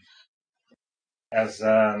one as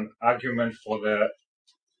an argument for the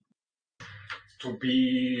to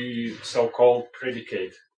be so-called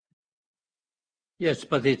predicate. Yes,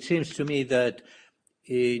 but it seems to me that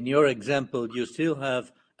in your example, you still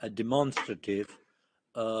have a demonstrative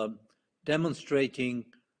demonstrating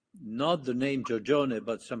not the name Giorgione,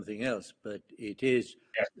 but something else. But it is,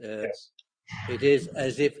 Yes. It is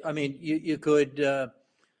as if, I mean, you could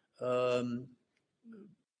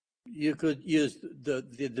use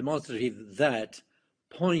the demonstrative that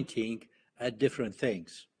pointing at different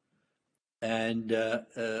things. And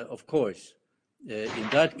of course, in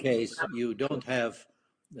that case, you don't have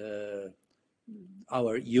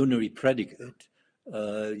our unary predicate.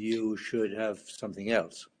 You should have something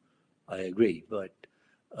else. I agree, but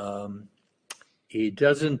it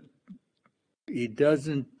doesn't.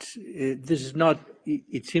 This is not.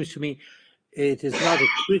 It seems to me, it is not a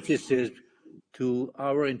criticism to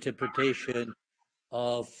our interpretation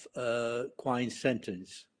of Quine's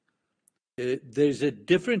sentence. There's a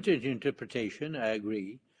different interpretation, I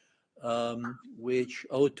agree, which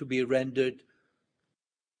ought to be rendered,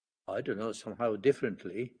 I don't know, somehow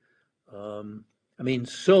differently. I mean,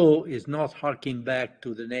 so is not harking back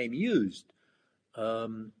to the name used.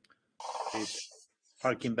 It's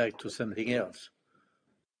harking back to something else.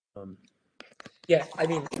 Yeah, I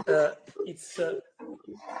mean, it's the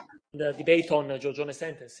debate on Giorgione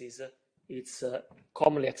sentences. It's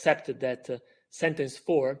commonly accepted that sentence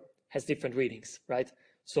 4 has different readings, right?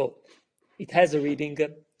 So it has a reading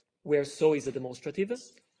where so is a demonstrative,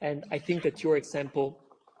 and I think that your example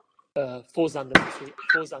falls under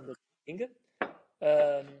the reading.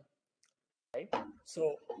 Okay.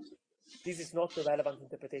 So this is not the relevant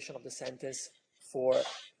interpretation of the sentence for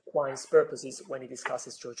Quine's purposes when he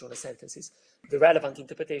discusses Giorgione sentences. The relevant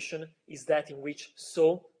interpretation is that in which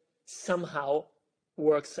so somehow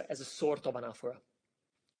works as a sort of anaphora.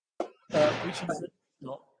 Which is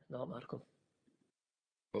no, Marco.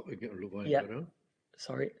 Yeah.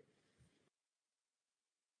 Sorry.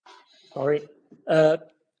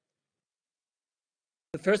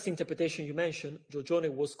 The first interpretation you mentioned,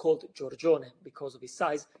 Giorgione was called Giorgione because of his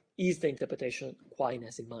size, is the interpretation Quine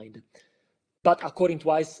has in mind. But according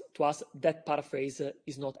to us that paraphrase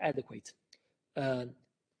is not adequate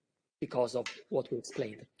because of what we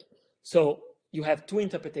explained. So you have two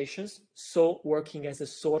interpretations, so working as a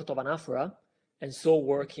sort of anaphora, and so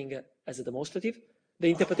working as a demonstrative. The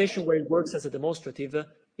interpretation where it works as a demonstrative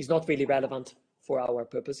is not really relevant for our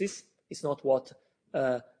purposes. It's not what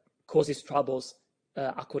causes troubles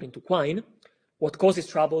according to Quine. What causes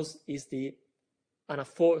troubles is the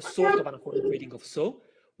sort of anaphoric reading of so,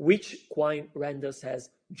 which Quine renders as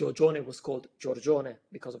Giorgione was called Giorgione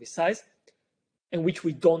because of his size, and which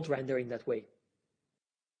we don't render in that way.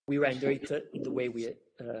 We render it in the way we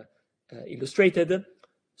illustrated.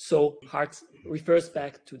 So heart refers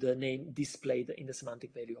back to the name displayed in the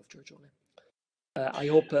semantic value of Giorgione. I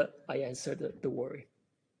hope I answered the worry.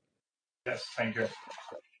 Yes, thank you.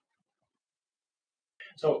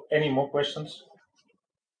 So, any more questions?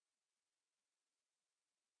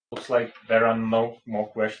 Looks like there are no more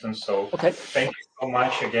questions, so okay. Thank you so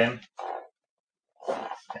much again.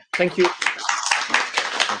 Thank you.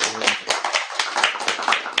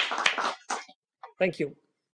 Thank you.